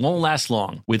yet, and it won't last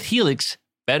long. With Helix,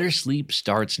 better sleep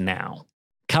starts now.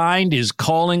 Kind is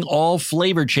calling all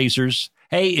flavor chasers.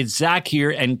 Hey, it's Zach here,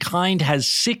 and Kind has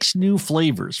 6 new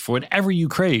flavors for whatever you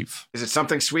crave. Is it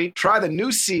something sweet? Try the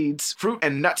new Seeds fruit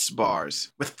and nuts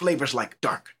bars with flavors like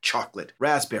dark chocolate,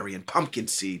 raspberry, and pumpkin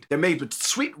seed. They're made with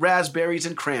sweet raspberries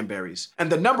and cranberries.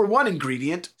 And the #1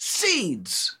 ingredient,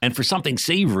 seeds. And for something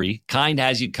savory, Kind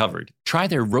has you covered. Try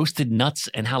their roasted nuts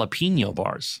and jalapeno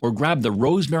bars, or grab the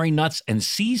rosemary nuts and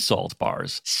sea salt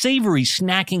bars. Savory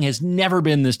snacking has never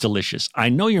been this delicious. I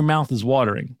know your mouth is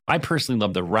watering. I personally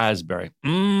love the raspberry.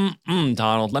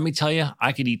 Donald, let me tell you,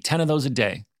 I could eat 10 of those a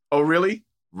day. Oh, really?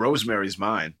 Rosemary's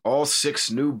mine. All 6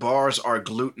 new bars are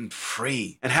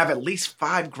gluten-free and have at least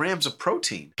 5 grams of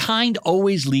protein. Kind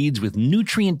always leads with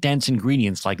nutrient-dense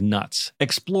ingredients like nuts.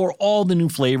 Explore all the new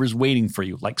flavors waiting for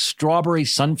you, like strawberry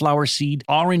sunflower seed,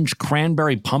 orange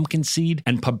cranberry pumpkin seed,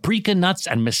 and paprika nuts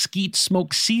and mesquite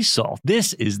smoked sea salt.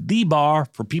 This is the bar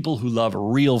for people who love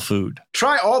real food.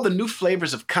 Try all the new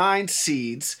flavors of Kind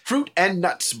Seeds, fruit and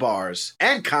nuts bars,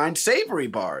 and Kind Savory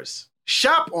bars.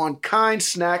 Shop on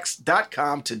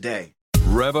kindsnacks.com today.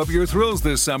 Rev up your thrills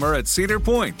this summer at Cedar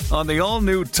Point on the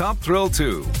all-new Top Thrill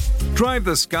 2. Drive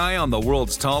the sky on the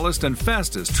world's tallest and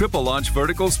fastest triple-launch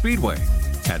vertical speedway.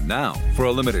 And now, for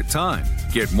a limited time,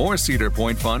 get more Cedar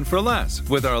Point fun for less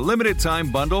with our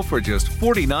limited-time bundle for just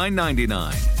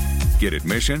 $49.99. Get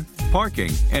admission,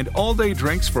 parking, and all-day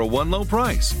drinks for one low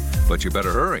price. But you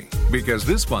better hurry, because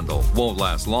this bundle won't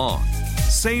last long.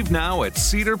 Save now at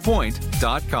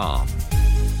cedarpoint.com.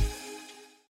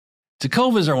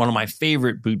 Tecovas are one of my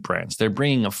favorite boot brands. They're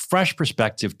bringing a fresh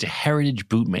perspective to heritage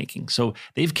boot making. So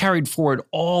they've carried forward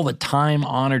all the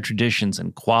time-honored traditions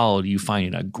and quality you find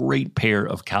in a great pair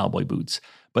of cowboy boots.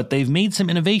 But they've made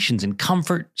some innovations in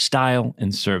comfort, style,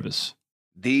 and service.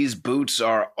 These boots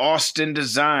are Austin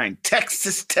designed,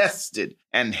 Texas tested,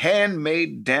 and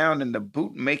handmade down in the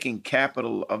boot-making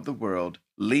capital of the world,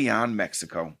 Leon,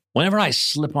 Mexico. Whenever I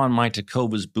slip on my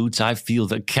Tecovas boots, I feel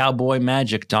the cowboy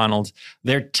magic, Donald.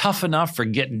 They're tough enough for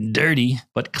getting dirty,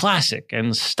 but classic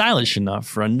and stylish enough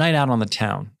for a night out on the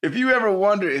town. If you ever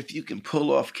wonder if you can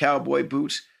pull off cowboy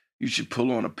boots, you should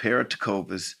pull on a pair of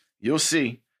Tecovas. You'll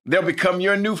see. They'll become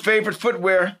your new favorite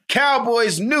footwear.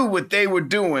 Cowboys knew what they were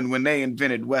doing when they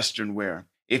invented Western wear.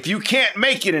 If you can't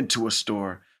make it into a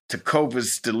store,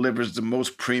 Tecovas delivers the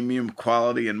most premium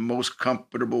quality and most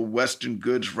comfortable Western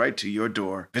goods right to your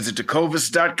door. Visit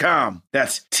Tecovas.com.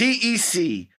 That's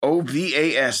TECOVAS.com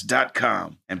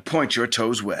and point your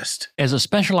toes west. As a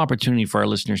special opportunity for our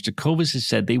listeners, Tecovas has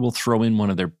said they will throw in one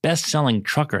of their best-selling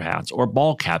trucker hats or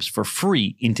ball caps for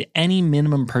free into any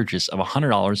minimum purchase of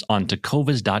 $100 on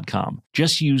Tecovas.com.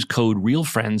 Just use code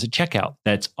REALFRIENDS at checkout.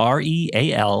 That's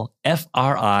REALFRIENDS.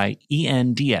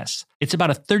 It's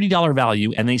about a $30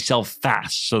 value, and they sell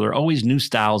fast, so there are always new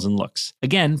styles and looks.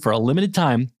 Again, for a limited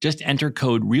time, just enter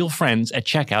code REALFRIENDS at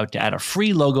checkout to add a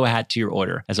free logo hat to your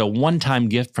order as a one-time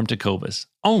gift from Tecovas,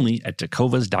 only at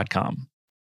Tecovas.com.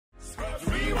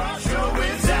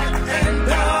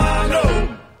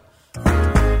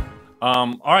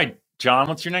 All right, John,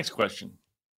 what's your next question?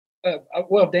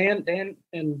 Well, Dan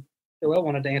and Joel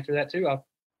wanted to answer that too.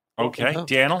 Okay,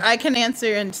 Daniel? I can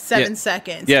answer in 7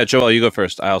 seconds. Yeah, Joel, you go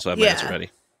first. I also have my answer ready.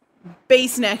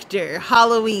 Base Nectar,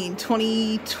 Halloween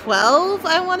 2012,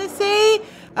 I want to say.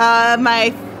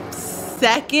 My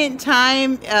second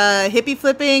time hippie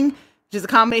flipping, which is a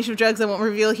combination of drugs I won't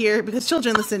reveal here because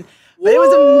children listen. But it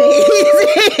was amazing.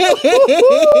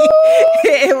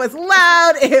 It was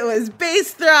loud. It was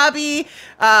bass throbby.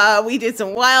 We did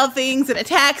some wild things in a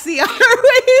taxi on our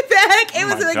way back. It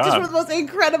was just one of the most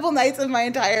incredible nights of my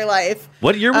entire life.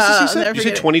 What year was this, you said? You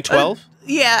said 2012?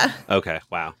 Yeah. Okay,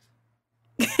 wow.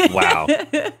 Wow.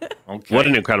 Okay. What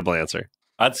an incredible answer.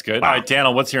 That's good. Wow. All right,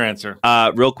 Daniel, what's your answer?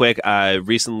 Real quick,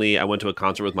 recently I went to a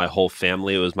concert with my whole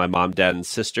family. It was my mom, dad, and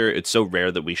sister. It's so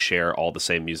rare that we share all the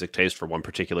same music taste for one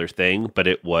particular thing, but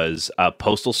it was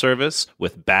Postal Service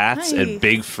with Bats and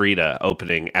Big Frida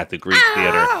opening at the Greek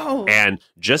Theater. And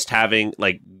just having,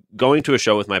 going to a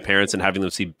show with my parents and having them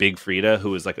see Big Frida,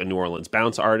 who is like a New Orleans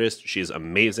bounce artist. She's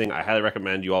amazing. I highly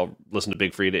recommend you all listen to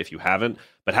Big Frida if you haven't.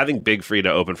 But having Big Frida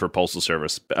open for Postal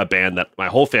Service, a band that my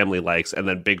whole family likes, and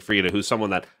then Big Frida, who's someone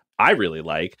that I really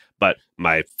like, but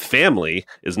my family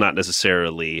is not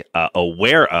necessarily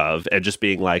aware of, and just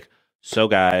being like, so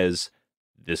guys,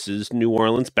 this is New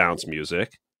Orleans bounce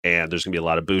music, and there's going to be a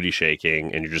lot of booty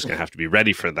shaking, and you're just going to have to be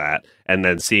ready for that. And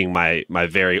then seeing my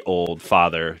very old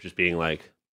father just being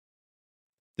like,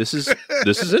 this is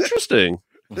interesting.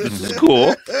 This is cool.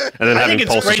 And then I having think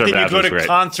it's great that you go to great.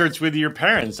 concerts with your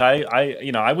parents.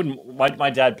 I wouldn't. My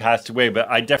dad passed away, but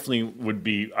I definitely would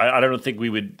be. I don't think we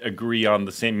would agree on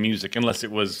the same music unless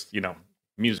it was,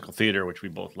 musical theater, which we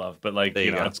both love. But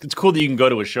it's cool that you can go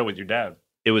to a show with your dad.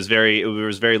 It was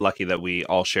very lucky that we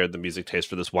all shared the music taste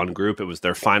for this one group. It was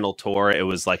their final tour. It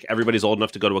was like everybody's old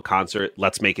enough to go to a concert.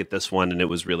 Let's make it this one, and it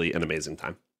was really an amazing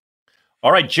time.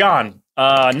 All right, John.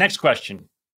 Next question.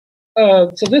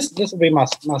 So this will be my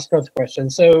Scrubs question.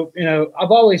 So, I've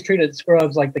always treated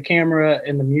Scrubs like the camera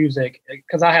and the music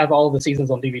because I have all the seasons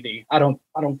on DVD. I don't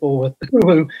fool with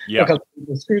Hulu because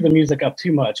they screw the music up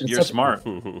too much. You're smart.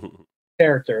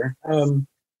 Character.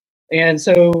 And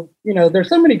so, there's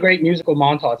so many great musical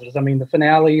montages. I mean, the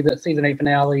finale, the season 8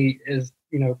 finale is,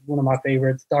 one of my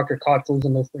favorites. Dr. Cox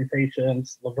losing those 3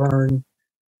 patients, Laverne,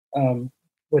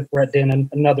 with Brett Dennen,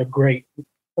 another great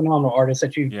phenomenal artist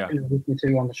that you've introduced me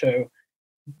to on the show.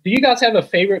 Do you guys have a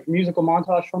favorite musical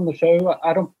montage from the show?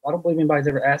 I don't believe anybody's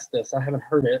ever asked this. I haven't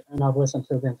heard it, and I've listened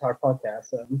to the entire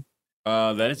podcast.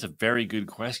 That is a very good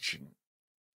question.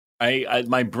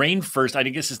 my brain first, I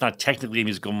guess it's not technically a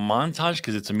musical montage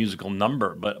because it's a musical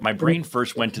number, but my brain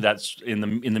first went to that in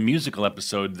the musical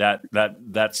episode,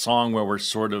 that song where we're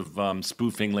sort of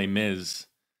spoofing Les Mis.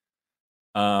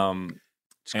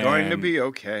 It's going to be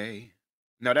okay.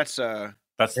 No, that's the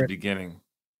beginning.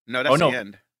 No, that's the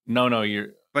end. No, you're.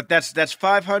 But that's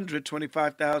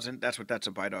 525,000. That's what that's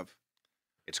a bite of.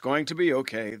 It's going to be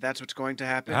okay. That's what's going to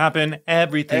happen.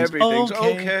 Everything's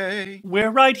okay. We're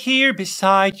right here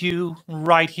beside you.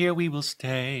 Right here we will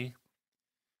stay.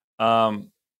 I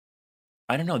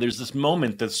don't know. There's this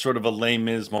moment that's sort of a Les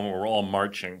Mis moment where we're all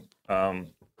marching.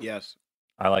 Yes.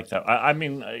 I like that. I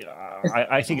mean,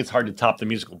 I think it's hard to top the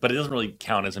musical, but it doesn't really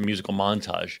count as a musical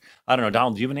montage. I don't know.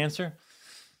 Donald, do you have an answer?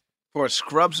 For a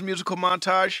Scrubs musical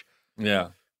montage? Yeah.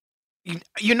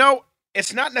 You know,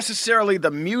 it's not necessarily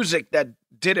the music that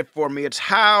did it for me. It's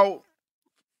how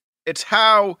the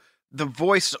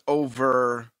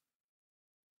voiceover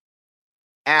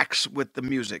acts with the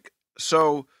music.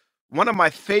 So one of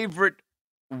my favorite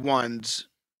ones,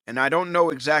 and I don't know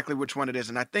exactly which one it is,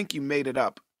 and I think you made it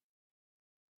up,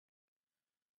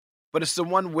 but it's the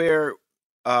one where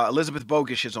Elizabeth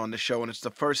Bogish is on the show, and it's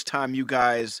the first time you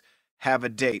guys have a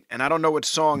date. And I don't know what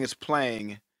song is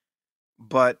playing,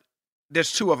 but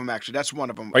there's two of them, actually. That's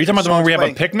one of them. Are you talking about the one where we have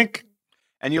a picnic?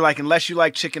 And you're like, unless you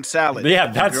like chicken salad.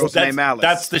 Yeah,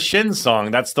 that's the Shin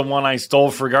song. That's the one I stole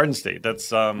for Garden State.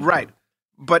 That's right.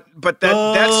 But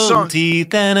that song,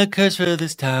 teeth and a curse for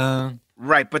this town.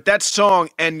 Right, but that song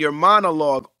and your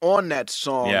monologue on that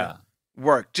song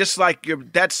work. Just like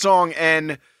that song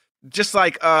and just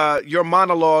like your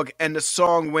monologue and the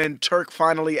song when Turk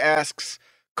finally asks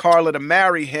Carla to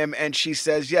marry him and she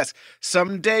says yes.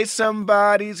 Someday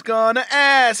somebody's gonna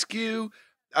ask you.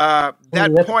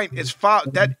 That point is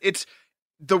that it's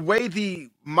the way the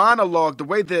monologue, the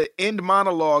way the end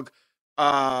monologue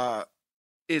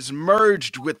is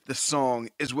merged with the song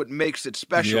is what makes it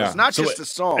special. Yeah. It's not just the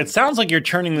song. It sounds like you're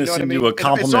turning this into a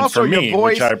compliment for me,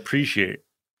 which I appreciate.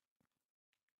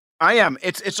 I am.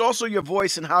 It's also your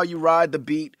voice and how you ride the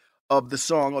beat of the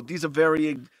song. These are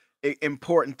very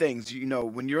important things. You know,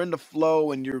 when you're in the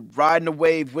flow and you're riding a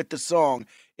wave with the song,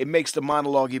 it makes the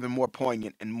monologue even more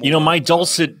poignant and more, my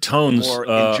dulcet tones, more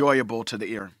enjoyable to the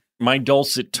ear. My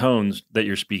dulcet tones that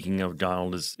you're speaking of,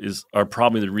 Donald, are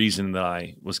probably the reason that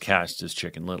I was cast as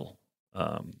Chicken Little.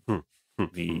 The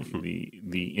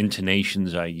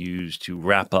intonations I used to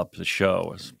wrap up the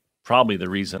show is probably the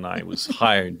reason I was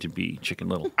hired to be Chicken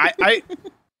Little.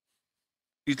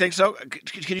 You think so?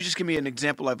 Can you just give me an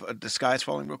example of the sky is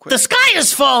falling real quick? The sky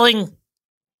is falling.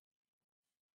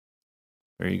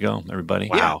 There you go, everybody.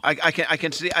 Wow. Yeah, I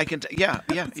can see. Yeah.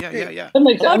 A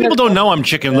lot of people don't know I'm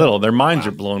Chicken Little. Their minds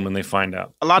are blown when they find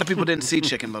out. A lot of people didn't see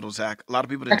Chicken Little, Zach. A lot of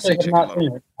people didn't see Chicken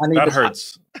Little. That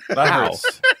hurts. That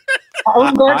hurts.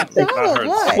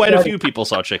 Quite a few people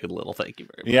saw Chicken Little. Thank you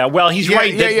very much. Yeah, well, he's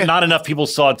right. That not enough people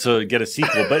saw it to get a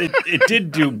sequel, but it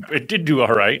did do all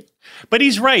right. But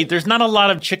he's right. There's not a lot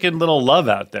of Chicken Little love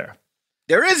out there.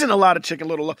 There isn't a lot of Chicken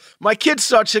Little love. My kids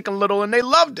saw Chicken Little and they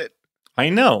loved it. I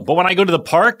know, but when I go to the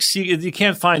parks, you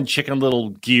can't find Chicken Little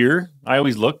gear. I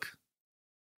always look.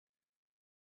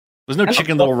 There's no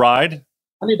Chicken Little ride.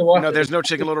 I need to watch. No, there's no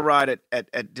Chicken Little ride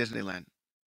at Disneyland.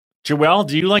 Joelle,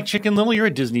 do you like Chicken Little? You're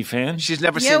a Disney fan. She's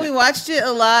never seen it. Yeah, we watched it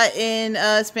a lot in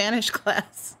Spanish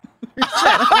class. We're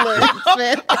trying to learn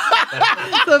Spanish.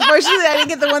 So unfortunately, I didn't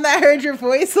get the one that heard your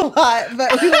voice a lot,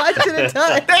 but we watched it a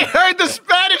ton. They heard the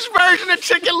Spanish version of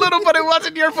Chicken Little, but it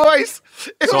wasn't your voice.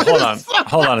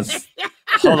 Hold on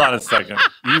a second.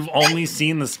 You've only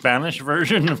seen the Spanish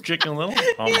version of Chicken Little?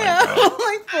 Oh my God.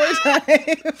 Like 4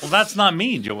 times. Well, that's not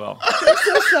me, Joelle. I'm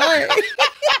so sorry.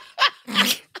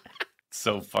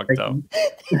 So fucked up.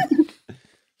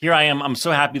 Here I am. I'm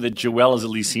so happy that Joelle has at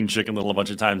least seen Chicken Little a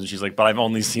bunch of times, and she's like, "But I've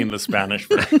only seen the Spanish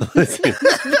version."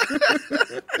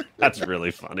 That's really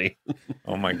funny.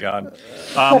 Oh my God!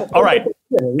 All right,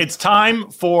 it's time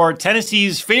for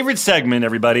Tennessee's favorite segment.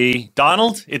 Everybody,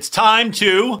 Donald, it's time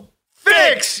to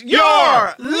fix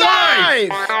your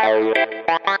life.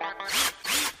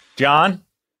 John,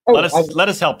 let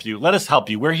us help you. Let us help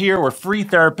you. We're here. We're free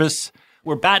therapists.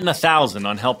 We're batting 1,000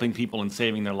 on helping people and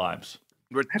saving their lives.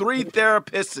 We're 3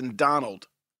 therapists and Donald.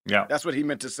 Yeah. That's what he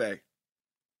meant to say.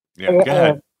 Yeah, go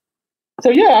ahead.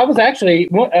 I was actually,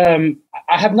 I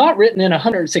have not written in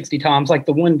 160 times like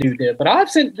the one dude did, but I've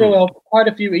sent Joelle quite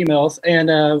a few emails, and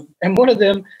one of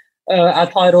them I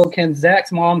titled, "Can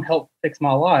Zach's Mom Help Fix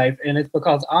My Life?" And it's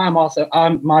because I'm a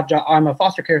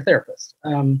foster care therapist,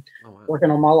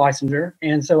 working on my licensure.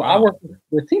 And so I work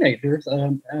with teenagers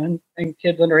and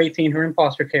kids under 18 who are in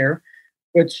foster care,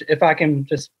 which if I can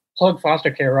just plug foster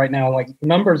care right now. Like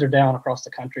numbers are down across the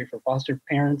country for foster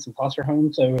parents and foster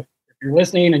homes. So if you're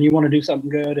listening and you want to do something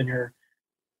good and you're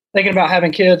thinking about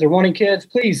having kids or wanting kids,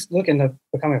 please look into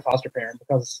becoming a foster parent,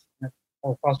 because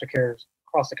foster care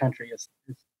across the country is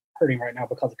hurting right now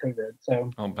because of COVID. So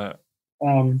I'll bet.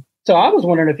 So I was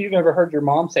wondering if you've ever heard your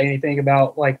mom say anything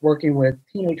about like working with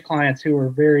teenage clients who are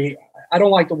very, I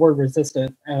don't like the word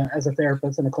resistant as a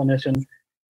therapist and a clinician.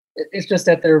 It's just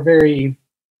that they're very,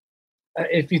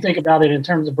 if you think about it in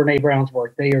terms of Brene Brown's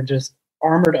work, they are just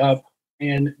armored up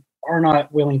and are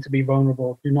not willing to be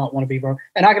vulnerable, do not want to be vulnerable.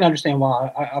 And I can understand why.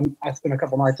 I spent a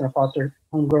couple nights in a foster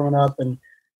home growing up and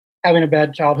having a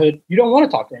bad childhood. You don't want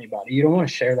to talk to anybody. You don't want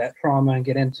to share that trauma and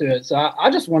get into it. So I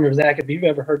just wonder, Zach, if you've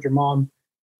ever heard your mom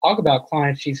talk about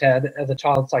clients she's had as a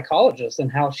child psychologist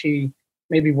and how she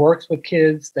maybe works with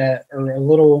kids that are a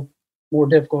little more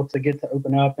difficult to get to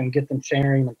open up and get them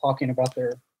sharing and talking about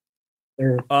their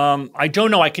I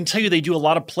don't know. I can tell you they do a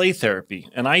lot of play therapy,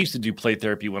 and I used to do play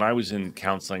therapy when I was in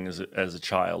counseling as a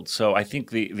child. So I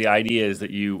think the idea is that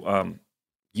you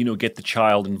get the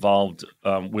child involved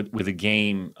with a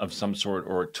game of some sort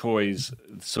or toys,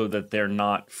 so that they're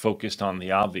not focused on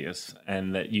the obvious,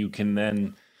 and that you can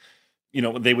then,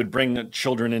 they would bring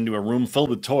children into a room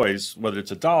filled with toys, whether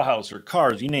it's a dollhouse or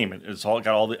cars, you name it. It's all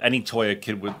got any toy a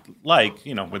kid would like,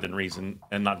 within reason,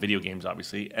 and not video games,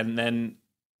 obviously, and then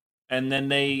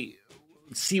they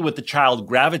see what the child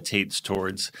gravitates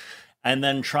towards, and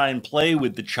then try and play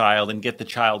with the child and get the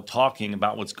child talking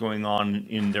about what's going on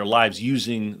in their lives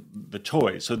using the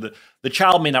toys. So the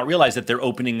child may not realize that they're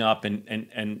opening up and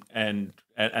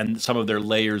some of their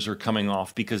layers are coming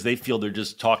off, because they feel they're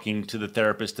just talking to the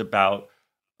therapist about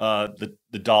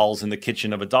the dolls in the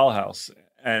kitchen of a dollhouse.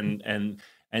 And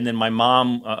then my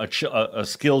mom, a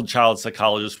skilled child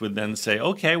psychologist, would then say,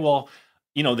 okay, well,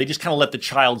 they just kind of let the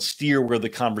child steer where the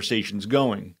conversation's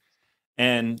going.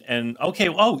 And okay,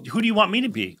 who do you want me to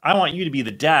be? I want you to be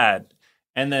the dad.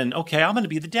 And then, okay, I'm going to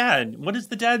be the dad. What does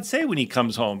the dad say when he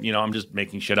comes home? I'm just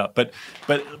making shit up. But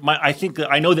I think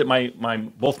that I know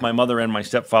that both my mother and my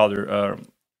stepfather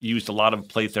used a lot of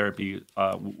play therapy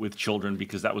with children,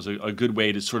 because that was a good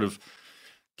way to sort of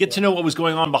get to know what was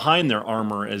going on behind their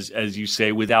armor, as you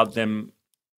say, without them,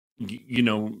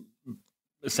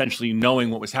 essentially knowing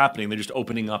what was happening. They're just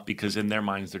opening up because in their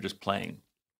minds they're just playing.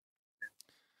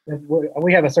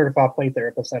 We have a certified play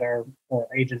therapist at our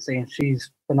agency, and she's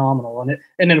phenomenal. And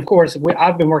then of course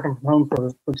I've been working from home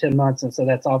for 10 months, and so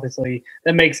that's obviously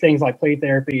that makes things like play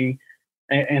therapy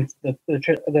and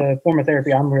the form of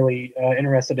therapy I'm really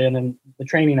interested in, and the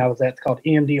training I was at, it's called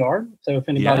EMDR. So if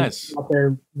anybody's out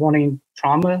there wanting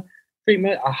trauma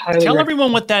treatment, I highly tell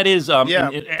everyone what that is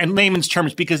in layman's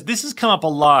terms, because this has come up a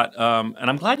lot, and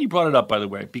I'm glad you brought it up, by the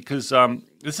way, because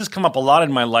this has come up a lot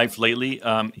in my life lately,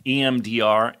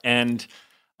 EMDR, and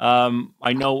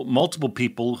I know multiple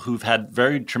people who've had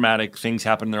very traumatic things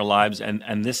happen in their lives,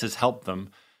 and this has helped them.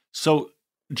 So,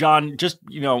 John, just,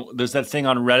 there's that thing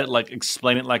on Reddit, like,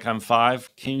 explain it like I'm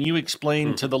 5. Can you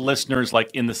explain to the listeners,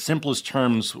 like, in the simplest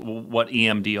terms, what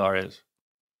EMDR is?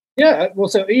 Yeah, well,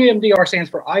 so EMDR stands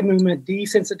for eye movement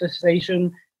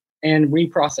desensitization and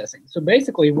reprocessing. So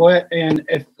basically, for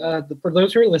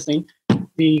those who are listening,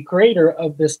 the creator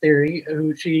of this theory,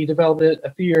 who she developed it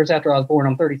a few years after I was born,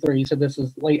 I'm 33, so this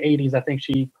is late 80s, I think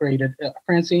she created,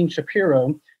 Francine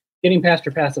Shapiro. Getting Past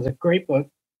Your Past is a great book.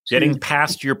 Getting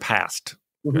Past Your Past.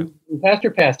 Mm-hmm. Past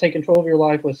Your Past, take control of your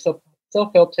life with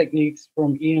self-help techniques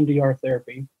from EMDR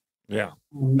therapy. Yeah,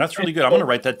 that's really good. I'm going to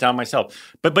write that down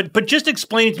myself. But just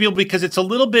explain it to people, because it's a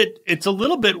little bit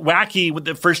wacky with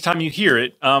the first time you hear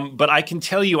it. But I can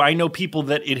tell you, I know people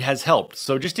that it has helped.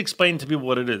 So just explain to people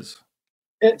what it is.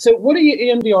 So what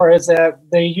EMDR is that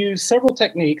they use several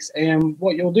techniques, and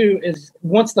what you'll do is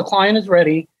once the client is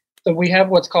ready, so we have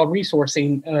what's called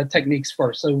resourcing techniques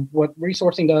first. So what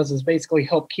resourcing does is basically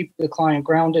help keep the client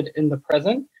grounded in the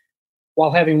present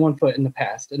while having one foot in the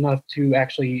past, enough to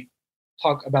actually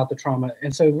talk about the trauma.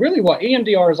 And so really what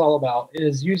EMDR is all about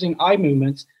is using eye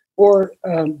movements or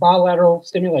bilateral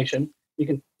stimulation. You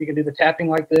can do the tapping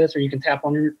like this, or you can tap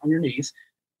on your knees.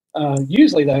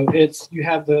 Usually though, it's you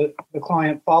have the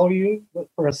client follow you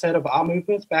for a set of eye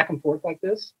movements back and forth like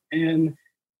this. And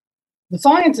the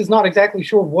science is not exactly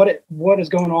sure what is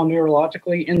going on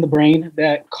neurologically in the brain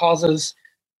that causes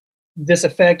this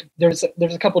effect. There's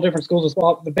a couple different schools as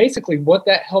well, but basically what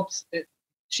that helps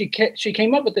she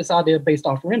came up with this idea based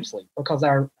off REM sleep, because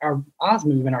our eyes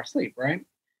move in our sleep, right?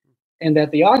 And that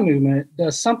the eye movement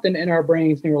does something in our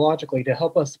brains neurologically to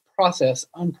help us process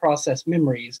unprocessed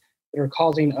memories that are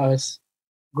causing us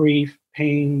grief,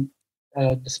 pain,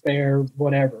 despair,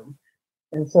 whatever.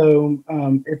 And so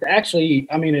it's actually,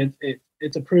 I mean,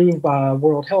 it's approved by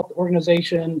World Health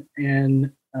Organization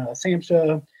and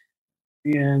SAMHSA,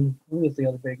 and what is the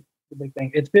other big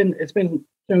thing? It's been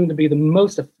shown to be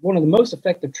one of the most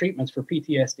effective treatments for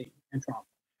PTSD and trauma.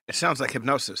 It sounds like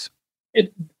hypnosis.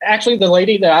 It actually, the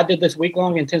lady that I did this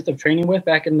week-long intensive training with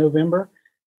back in November,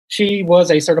 she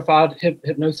was a certified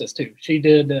hypnosis too. She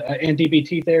did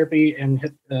NDBT therapy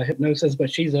and hypnosis, but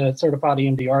she's a certified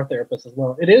EMDR therapist as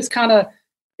well. It is kind of,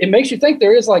 it makes you think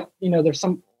there is like, there's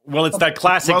some. Well, it's that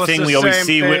classic thing we always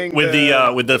see with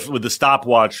the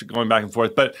stopwatch going back and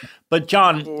forth. But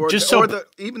John,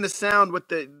 even the sound with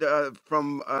the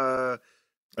from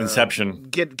Inception,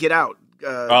 Get Out.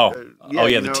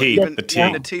 The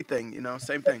T thing,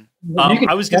 same thing.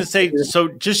 I was going to say, so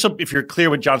if you're clear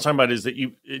what John's talking about is that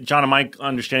John, am I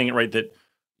understanding it right that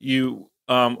you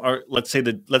are, let's say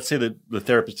the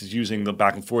therapist is using the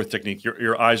back and forth technique.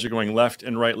 Your eyes are going left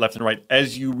and right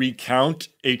as you recount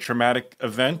a traumatic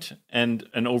event, and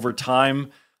over time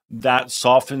that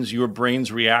softens your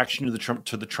brain's reaction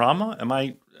to the trauma. Am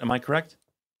I correct?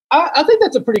 I think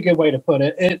that's a pretty good way to put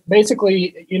it. It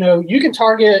basically, you can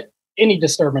target any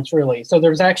disturbance really. So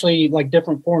there's actually like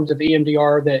different forms of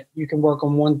EMDR that you can work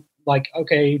on. One, like,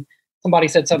 okay, somebody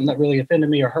said something that really offended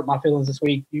me or hurt my feelings this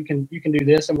week. You can do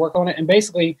this and work on it. And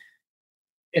basically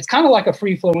it's kind of like a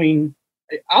free flowing,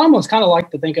 I almost kind of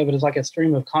like to think of it as like a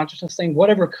stream of consciousness thing,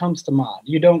 whatever comes to mind.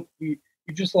 You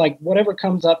just like whatever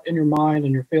comes up in your mind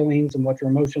and your feelings and what your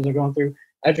emotions are going through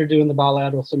as you're doing the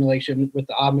bilateral stimulation with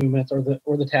the eye movements or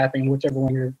the tapping, whichever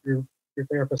one your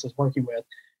therapist is working with.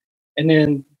 And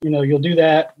then, you'll do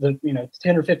that,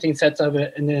 10 or 15 sets of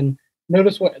it. And then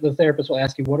notice what the therapist will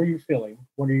ask you. What are you feeling?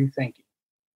 What are you thinking?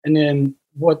 And then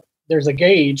there's a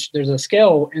gauge, there's a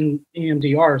scale in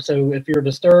EMDR. So if you're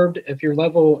disturbed, if your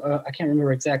level, I can't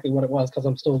remember exactly what it was because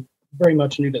I'm still very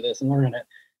much new to this and learning it.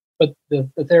 But the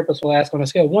therapist will ask on a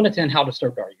scale of 1 to 10, how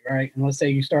disturbed are you, right? And let's say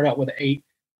you start out with an 8,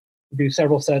 do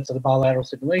several sets of the bilateral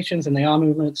stimulations and the eye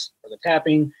movements or the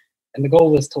tapping. And the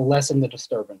goal is to lessen the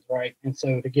disturbance, right? And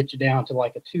so to get you down to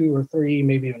like a 2 or 3,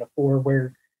 maybe even a 4,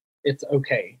 where it's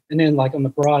okay. And then like on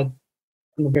the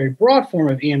very broad form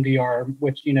of EMDR,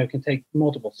 which, can take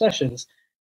multiple sessions,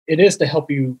 it is to help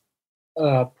you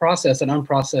process an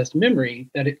unprocessed memory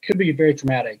that it could be very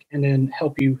traumatic and then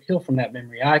help you heal from that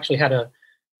memory. I actually had a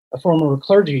former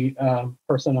clergy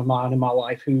person of mine in my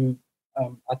life who I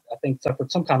think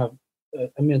suffered some kind of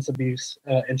immense abuse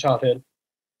in childhood.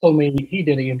 Told me he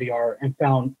did EMDR and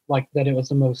found like that it was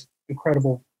the most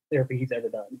incredible therapy he's ever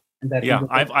done. And that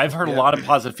I've heard a lot of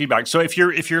positive feedback. So if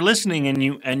you're listening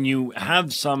and you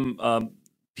have some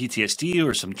PTSD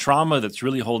or some trauma that's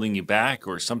really holding you back,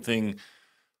 or something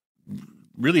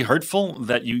really hurtful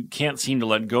that you can't seem to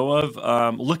let go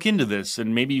of, look into this,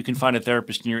 and maybe you can find a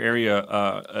therapist in your area.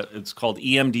 It's called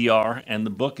EMDR, and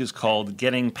the book is called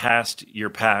Getting Past Your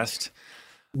Past.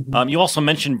 You also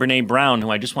mentioned Brene Brown, who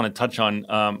I just want to touch on.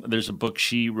 There's a book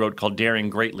she wrote called Daring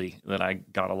Greatly that I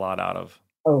got a lot out of.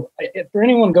 Oh, for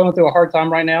anyone going through a hard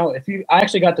time right now, I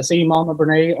actually got to see Mama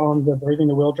Brene on the Braving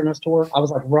the Wilderness tour. I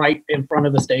was like right in front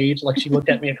of the stage. Like she looked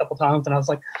at me a couple times and I was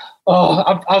like,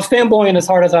 oh, I was fanboying as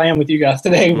hard as I am with you guys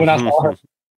today when I saw her.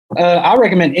 I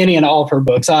recommend any and all of her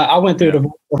books. I went through it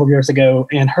several years ago,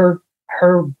 and her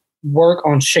work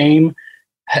on shame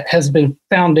has been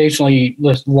foundationally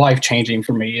life-changing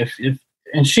for me.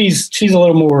 And she's a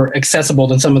little more accessible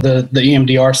than some of the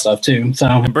EMDR stuff too. So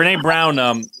and Brene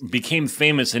Brown became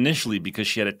famous initially because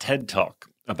she had a TED Talk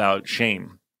about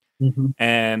shame. Mm-hmm.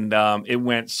 And it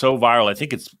went so viral. I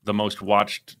think it's the most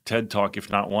watched TED Talk, if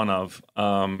not one of.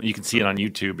 You can see it on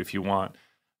YouTube if you want.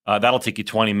 That'll take you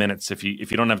 20 minutes. If you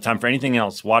don't have time for anything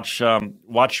else, watch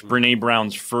Brene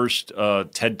Brown's first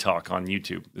TED Talk on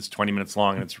YouTube. It's 20 minutes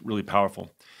long, and it's really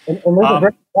powerful. And there's a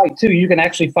great site too. You can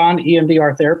actually find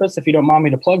EMDR therapists. If you don't mind me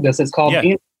to plug this, it's called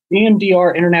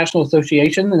EMDR International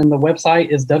Association, and the website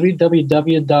is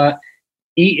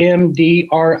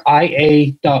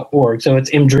www.emdria.org. So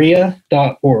it's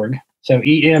emdria.org. So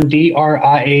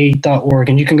emdria.org,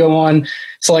 and you can go on,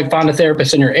 select find a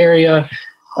therapist in your area.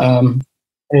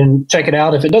 And check it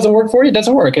out. If it doesn't work for you, it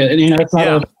doesn't work. It's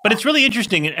not. But it's really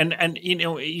interesting, and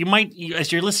you might,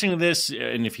 as you're listening to this,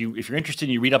 and if you're interested,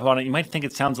 and you read up on it, you might think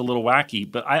it sounds a little wacky.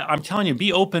 But I'm telling you,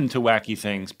 be open to wacky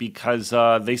things because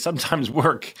they sometimes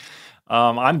work.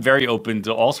 I'm very open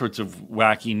to all sorts of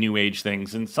wacky new age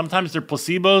things, and sometimes they're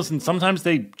placebos, and sometimes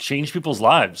they change people's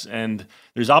lives. And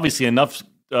there's obviously enough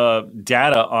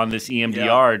data on this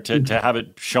EMDR to have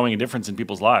it showing a difference in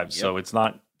people's lives. So it's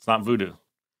not voodoo.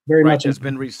 Very much much has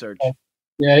been researched.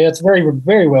 Yeah, it's very,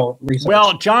 very well researched.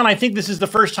 Well, John, I think this is the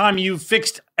first time you've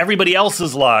fixed everybody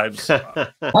else's lives.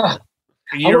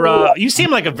 You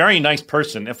seem like a very nice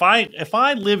person. If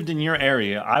I lived in your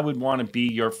area, I would want to be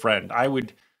your friend. I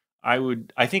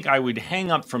think I would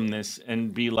hang up from this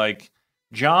and be like,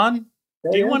 John,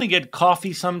 do you want to get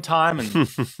coffee sometime and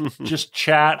just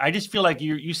chat? I just feel like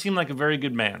you seem like a very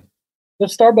good man. The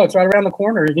Starbucks right around the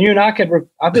corner. You and I could.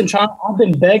 I've been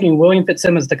begging William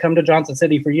Fitzsimmons to come to Johnson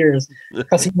City for years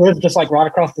because he lives just like right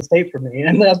across the state from me,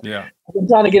 and I've been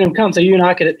trying to get him to come so you and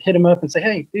I could hit him up and say,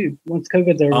 "Hey, dude, once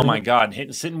COVID's over." Oh my God,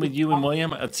 sitting with you and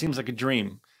William, it seems like a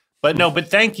dream. But no, but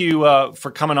thank you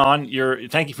for coming on.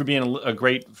 Thank you for being a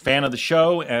great fan of the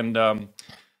show, and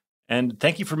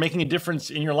thank you for making a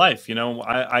difference in your life. You know,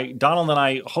 Donald and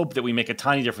I hope that we make a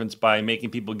tiny difference by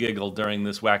making people giggle during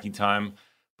this wacky time.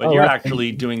 But you're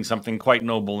actually doing something quite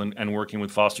noble and working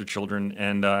with foster children,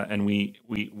 and we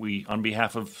on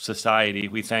behalf of society,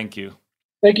 we thank you.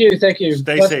 Thank you. Stay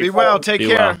safe. Be well. Take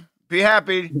care. Well. Be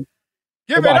happy. Give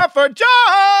Goodbye. it up for John.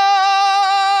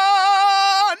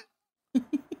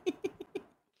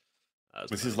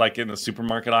 This is like in the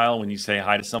supermarket aisle when you say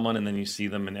hi to someone and then you see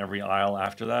them in every aisle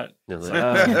after that.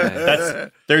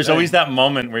 There's always that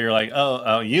moment where you're like,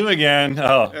 oh, you again.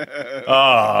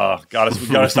 Gotta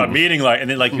stop meeting and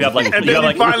then like you have like, and then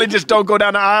you finally just don't go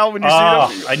down the aisle when you see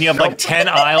them. And you have like 10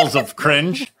 aisles of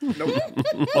cringe. Nope.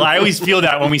 Well, I always feel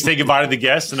that when we say goodbye to the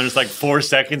guests and there's like 4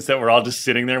 seconds that we're all just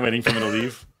sitting there waiting for them to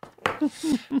leave.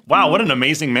 Wow, what an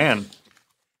amazing man.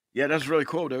 Yeah, that's really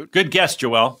cool, dude. Good guest,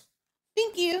 Joelle.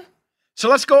 Thank you. So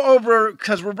let's go over,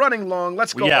 because we're running long,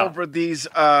 let's go over these,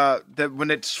 when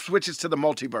it switches to the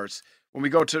multiverse, when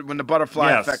the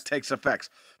butterfly effect takes effects.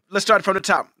 Let's start from the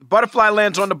top. Butterfly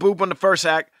lands on the boob on the first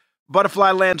act.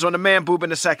 Butterfly lands on the man boob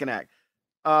in the second act.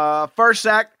 First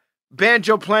act,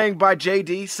 banjo playing by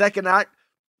JD. Second act,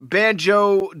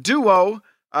 banjo duo,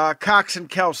 Cox and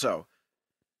Kelso.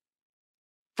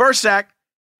 First act,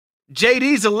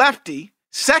 JD's a lefty.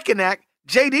 Second act,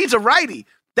 JD's a righty.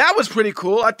 That was pretty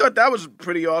cool. I thought that was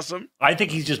pretty awesome. I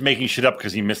think he's just making shit up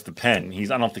because he missed the pen.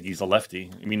 I don't think he's a lefty.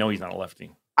 We know he's not a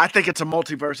lefty. I think it's a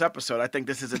multiverse episode. I think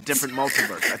this is a different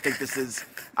multiverse.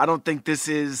 I don't think this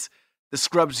is the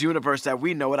Scrubs universe that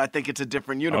we know it. I think it's a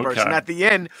different universe. Okay. And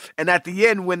at the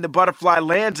end, when the butterfly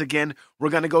lands again, we're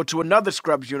going to go to another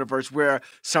Scrubs universe where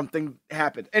something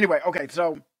happened. Anyway, okay,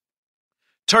 so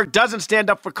Turk doesn't stand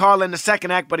up for Carla in the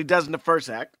second act, but he does in the first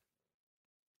act.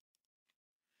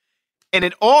 And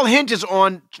it all hinges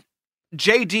on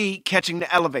JD catching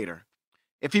the elevator.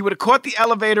 If he would have caught the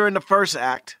elevator in the first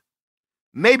act,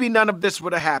 maybe none of this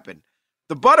would have happened.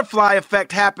 The butterfly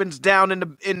effect happens down in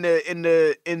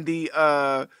the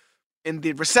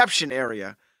reception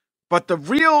area, but the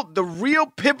real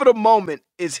pivotal moment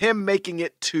is him making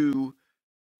it to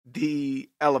the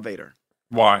elevator.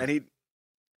 Why?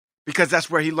 Because that's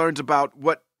where he learns about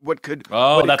what could.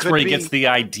 Oh, what that's could where he be. gets the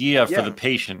idea for the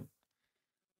patient.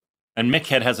 And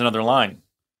Mickhead has another line.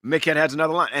 Mickhead has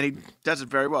another line, and he does it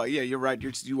very well. Yeah, you're right.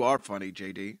 You are funny,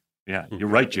 JD. Yeah, you're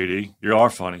right, JD. You are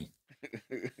funny.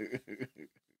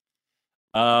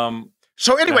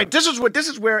 So anyway, this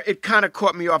is where it kind of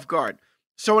caught me off guard.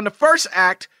 So in the first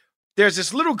act, there's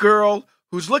this little girl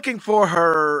who's looking for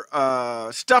her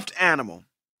stuffed animal.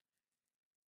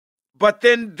 But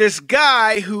then this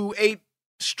guy who ate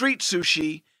street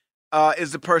sushi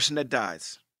is the person that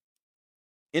dies.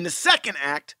 In the second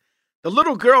act, the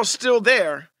little girl's still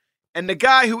there, and the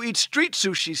guy who eats street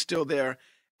sushi's still there.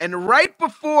 And right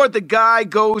before the guy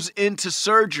goes into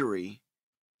surgery,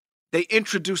 they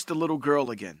introduce the little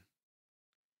girl again.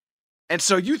 And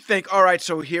so you think, all right,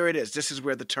 so here it is. This is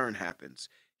where the turn happens.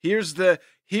 Here's where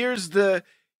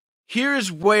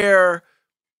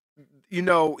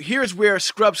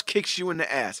Scrubs kicks you in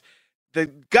the ass. The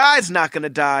guy's not going to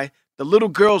die. The little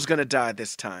girl's going to die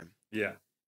this time. Yeah.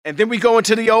 And then we go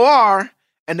into the OR,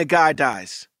 and the guy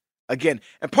dies again.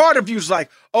 And part of you is like,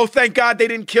 oh, thank God they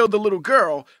didn't kill the little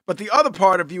girl. But the other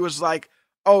part of you is like,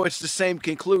 oh, it's the same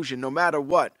conclusion. No matter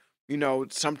what,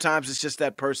 sometimes it's just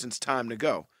that person's time to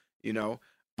go, Yeah.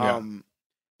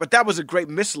 But that was a great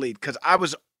mislead because I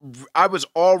was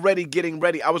already getting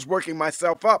ready. I was working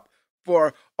myself up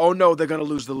for, oh, no, they're going to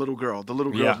lose the little girl. The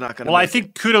little girl's not going to. Well, I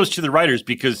think kudos to the writers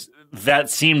because that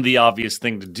seemed the obvious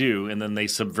thing to do. And then they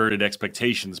subverted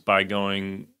expectations by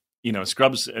going,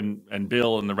 Scrubs and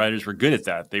Bill and the writers were good at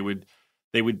that. They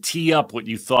would tee up what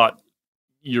you thought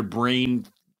your brain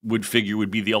would figure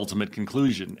would be the ultimate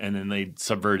conclusion. And then they'd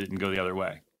subvert it and go the other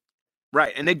way.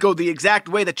 Right. And they'd go the exact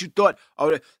way that you thought.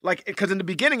 Because in the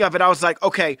beginning of it, I was like,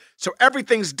 okay, so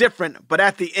everything's different. But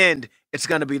at the end, it's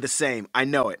going to be the same. I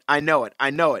know it.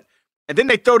 and then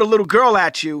they throw the little girl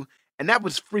at you, and that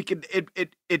was freaking it.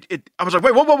 I was like,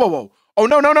 wait, whoa. Oh,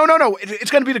 no.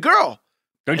 It's going to be the girl.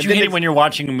 Don't you hate it when you're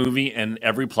watching a movie and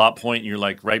every plot point, you're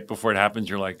like, right before it happens,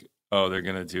 you're like, oh, they're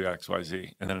going to do X, Y,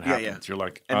 Z. And then it happens. Yeah. You're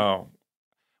like, oh.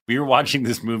 We were watching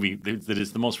this movie that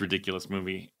is the most ridiculous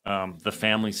movie, The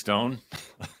Family Stone.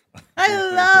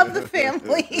 I love The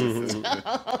Family Stone.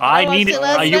 I needed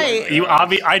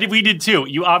we did too.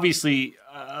 You obviously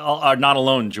are not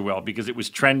alone, Joelle, because it was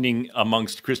trending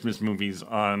amongst Christmas movies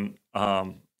on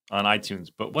iTunes.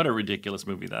 But what a ridiculous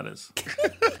movie that is.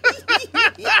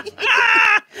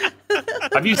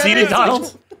 Have you seen it,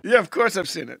 Donald? Yeah, of course I've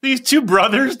seen it. These two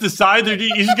brothers decide that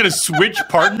he's going to switch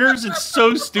partners. It's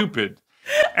so stupid.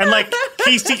 And like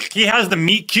he has the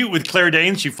meet cute with Claire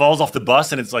Danes. She falls off the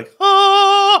bus, and it's like,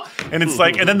 oh, and it's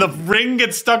like, and then the ring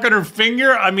gets stuck on her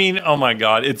finger. I mean, oh my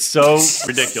God, it's so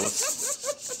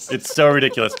ridiculous. It's so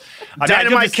ridiculous.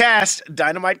 Dynamite cast.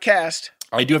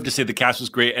 I do have to say the cast was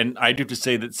great, and I do have to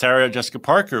say that Sarah Jessica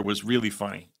Parker was really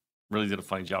funny. Really did a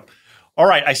funny job. All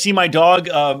right, I see my dog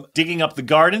digging up the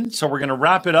garden, so we're going to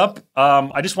wrap it up.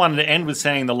 I just wanted to end with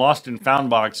saying the Lost and Found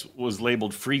box was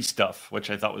labeled free stuff, which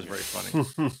I thought was very funny.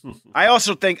 I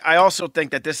also think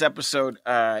that this episode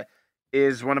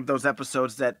is one of those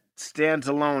episodes that stands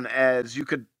alone, as you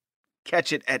could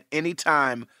catch it at any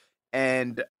time.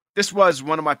 And this was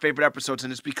one of my favorite episodes,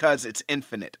 and it's because it's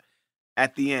infinite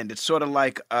at the end. It's sort of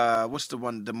like, what's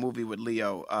the movie with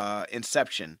Leo,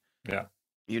 Inception. Yeah.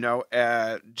 You know,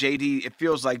 JD, it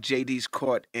feels like JD's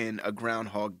caught in a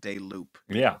Groundhog Day loop.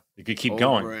 Yeah, it could keep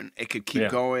going. It could keep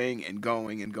going and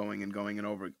going and going and going and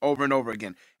over and over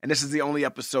again. And this is the only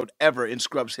episode ever in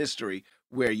Scrubs history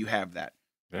where you have that.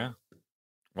 Yeah.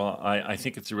 Well, I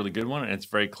think it's a really good one, and it's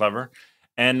very clever.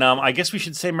 And I guess we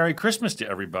should say Merry Christmas to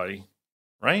everybody,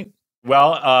 right?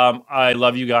 Well, I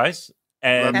love you guys.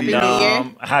 And Happy New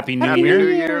Year. Happy New Happy Year. New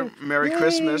Year. Merry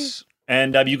Christmas.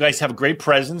 And you guys have great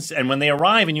presents. And when they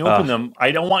arrive and you open them,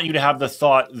 I don't want you to have the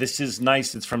thought, this is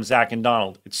nice, it's from Zach and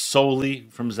Donald. It's solely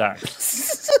from Zach.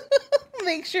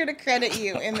 Make sure to credit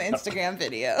you in the Instagram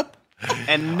video.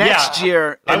 And next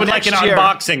year... I would like an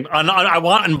unboxing. I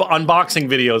want unboxing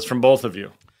videos from both of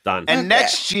you. Done. And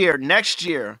next year,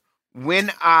 when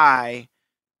I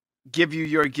give you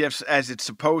your gifts as it's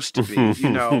supposed to be, you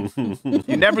know,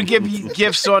 you never give you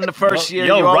gifts on the first year.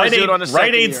 You always do it on the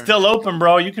second year. Rite Aid's still open,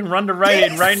 bro. You can run to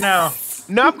Rite Aid right now.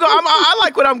 No, I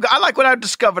like what I've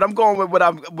discovered. I'm going with what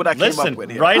I came up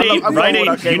with here. Rite Aid,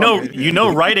 you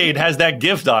know Rite Aid has that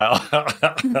gift aisle.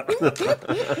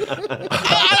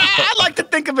 I like to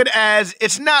think of it as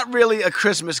it's not really a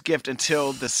Christmas gift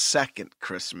until the second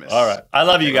Christmas. All right. I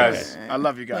love you guys. I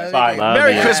love you guys. Bye.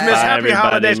 Merry Christmas. Happy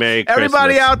holidays.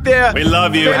 Everybody out there. We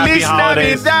love you. Happy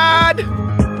holidays.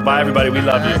 Navidad. Bye, everybody. We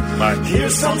love you. Bye.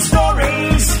 Here's some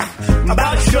stories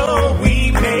about a show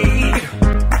we made.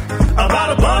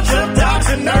 About a bunch of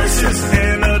doctors and nurses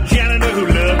and a janitor who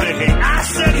loved to hate. I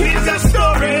said, here's the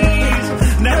stories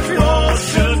that you all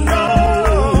should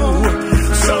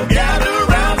know. So gather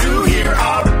around to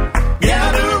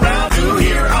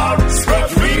hear our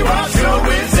Scrubs Rewatch show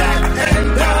with Zach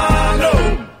and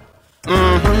Donald.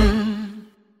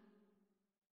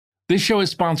 This show is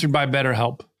sponsored by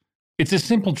BetterHelp. It's a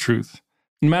simple truth.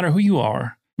 No matter who you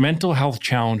are, mental health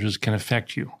challenges can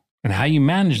affect you, and how you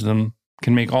manage them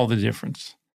can make all the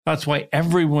difference. That's why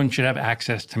everyone should have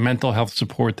access to mental health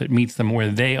support that meets them where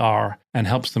they are and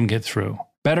helps them get through.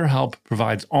 BetterHelp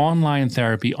provides online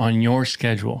therapy on your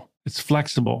schedule. It's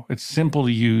flexible, it's simple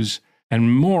to use,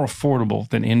 and more affordable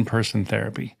than in-person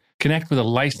therapy. Connect with a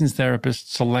licensed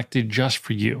therapist selected just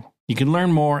for you. You can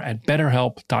learn more at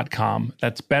betterhelp.com.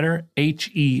 That's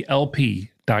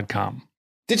betterhelp.com.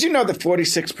 Did you know that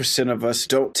 46% of us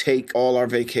don't take all our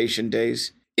vacation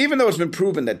days? Even though it's been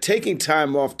proven that taking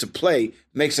time off to play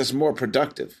makes us more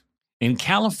productive. In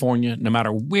California, no matter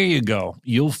where you go,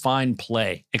 you'll find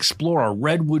play. Explore a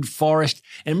redwood forest,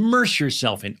 immerse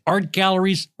yourself in art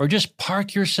galleries, or just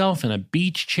park yourself in a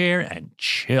beach chair and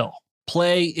chill.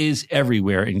 Play is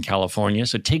everywhere in California,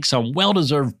 so take some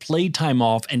well-deserved playtime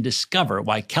off and discover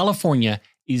why California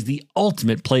is the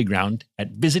ultimate playground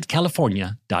at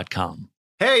visitcalifornia.com.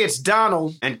 Hey, it's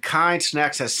Donald, and Kind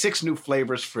Snacks has 6 new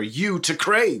flavors for you to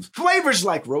crave. Flavors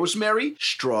like rosemary,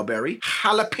 strawberry,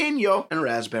 jalapeno, and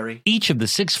raspberry. Each of the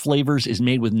 6 flavors is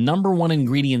made with #1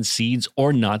 ingredient seeds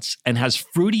or nuts and has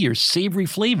fruity or savory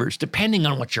flavors depending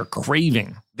on what you're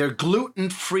craving. They're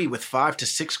gluten-free with 5 to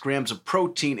 6 grams of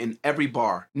protein in every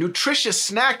bar. Nutritious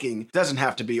snacking doesn't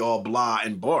have to be all blah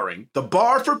and boring. The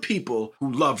bar for people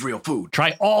who love real food.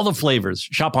 Try all the flavors.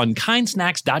 Shop on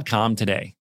kindsnacks.com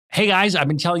today. Hey guys, I've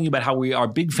been telling you about how we are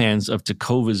big fans of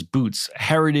Tecovas boots.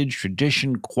 Heritage,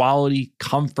 tradition, quality,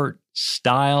 comfort,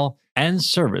 style, and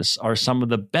service are some of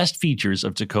the best features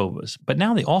of Tecovas. But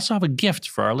now they also have a gift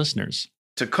for our listeners.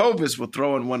 Tecovas will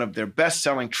throw in one of their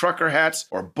best-selling trucker hats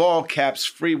or ball caps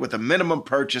free with a minimum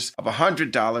purchase of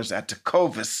 $100 at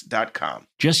tecovas.com.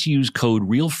 Just use code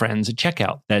REALFRIENDS at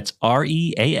checkout. That's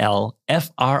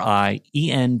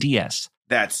REALFRIENDS.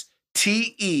 That's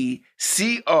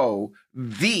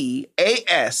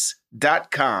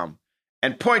TECOVAS.com.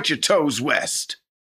 And point your toes west.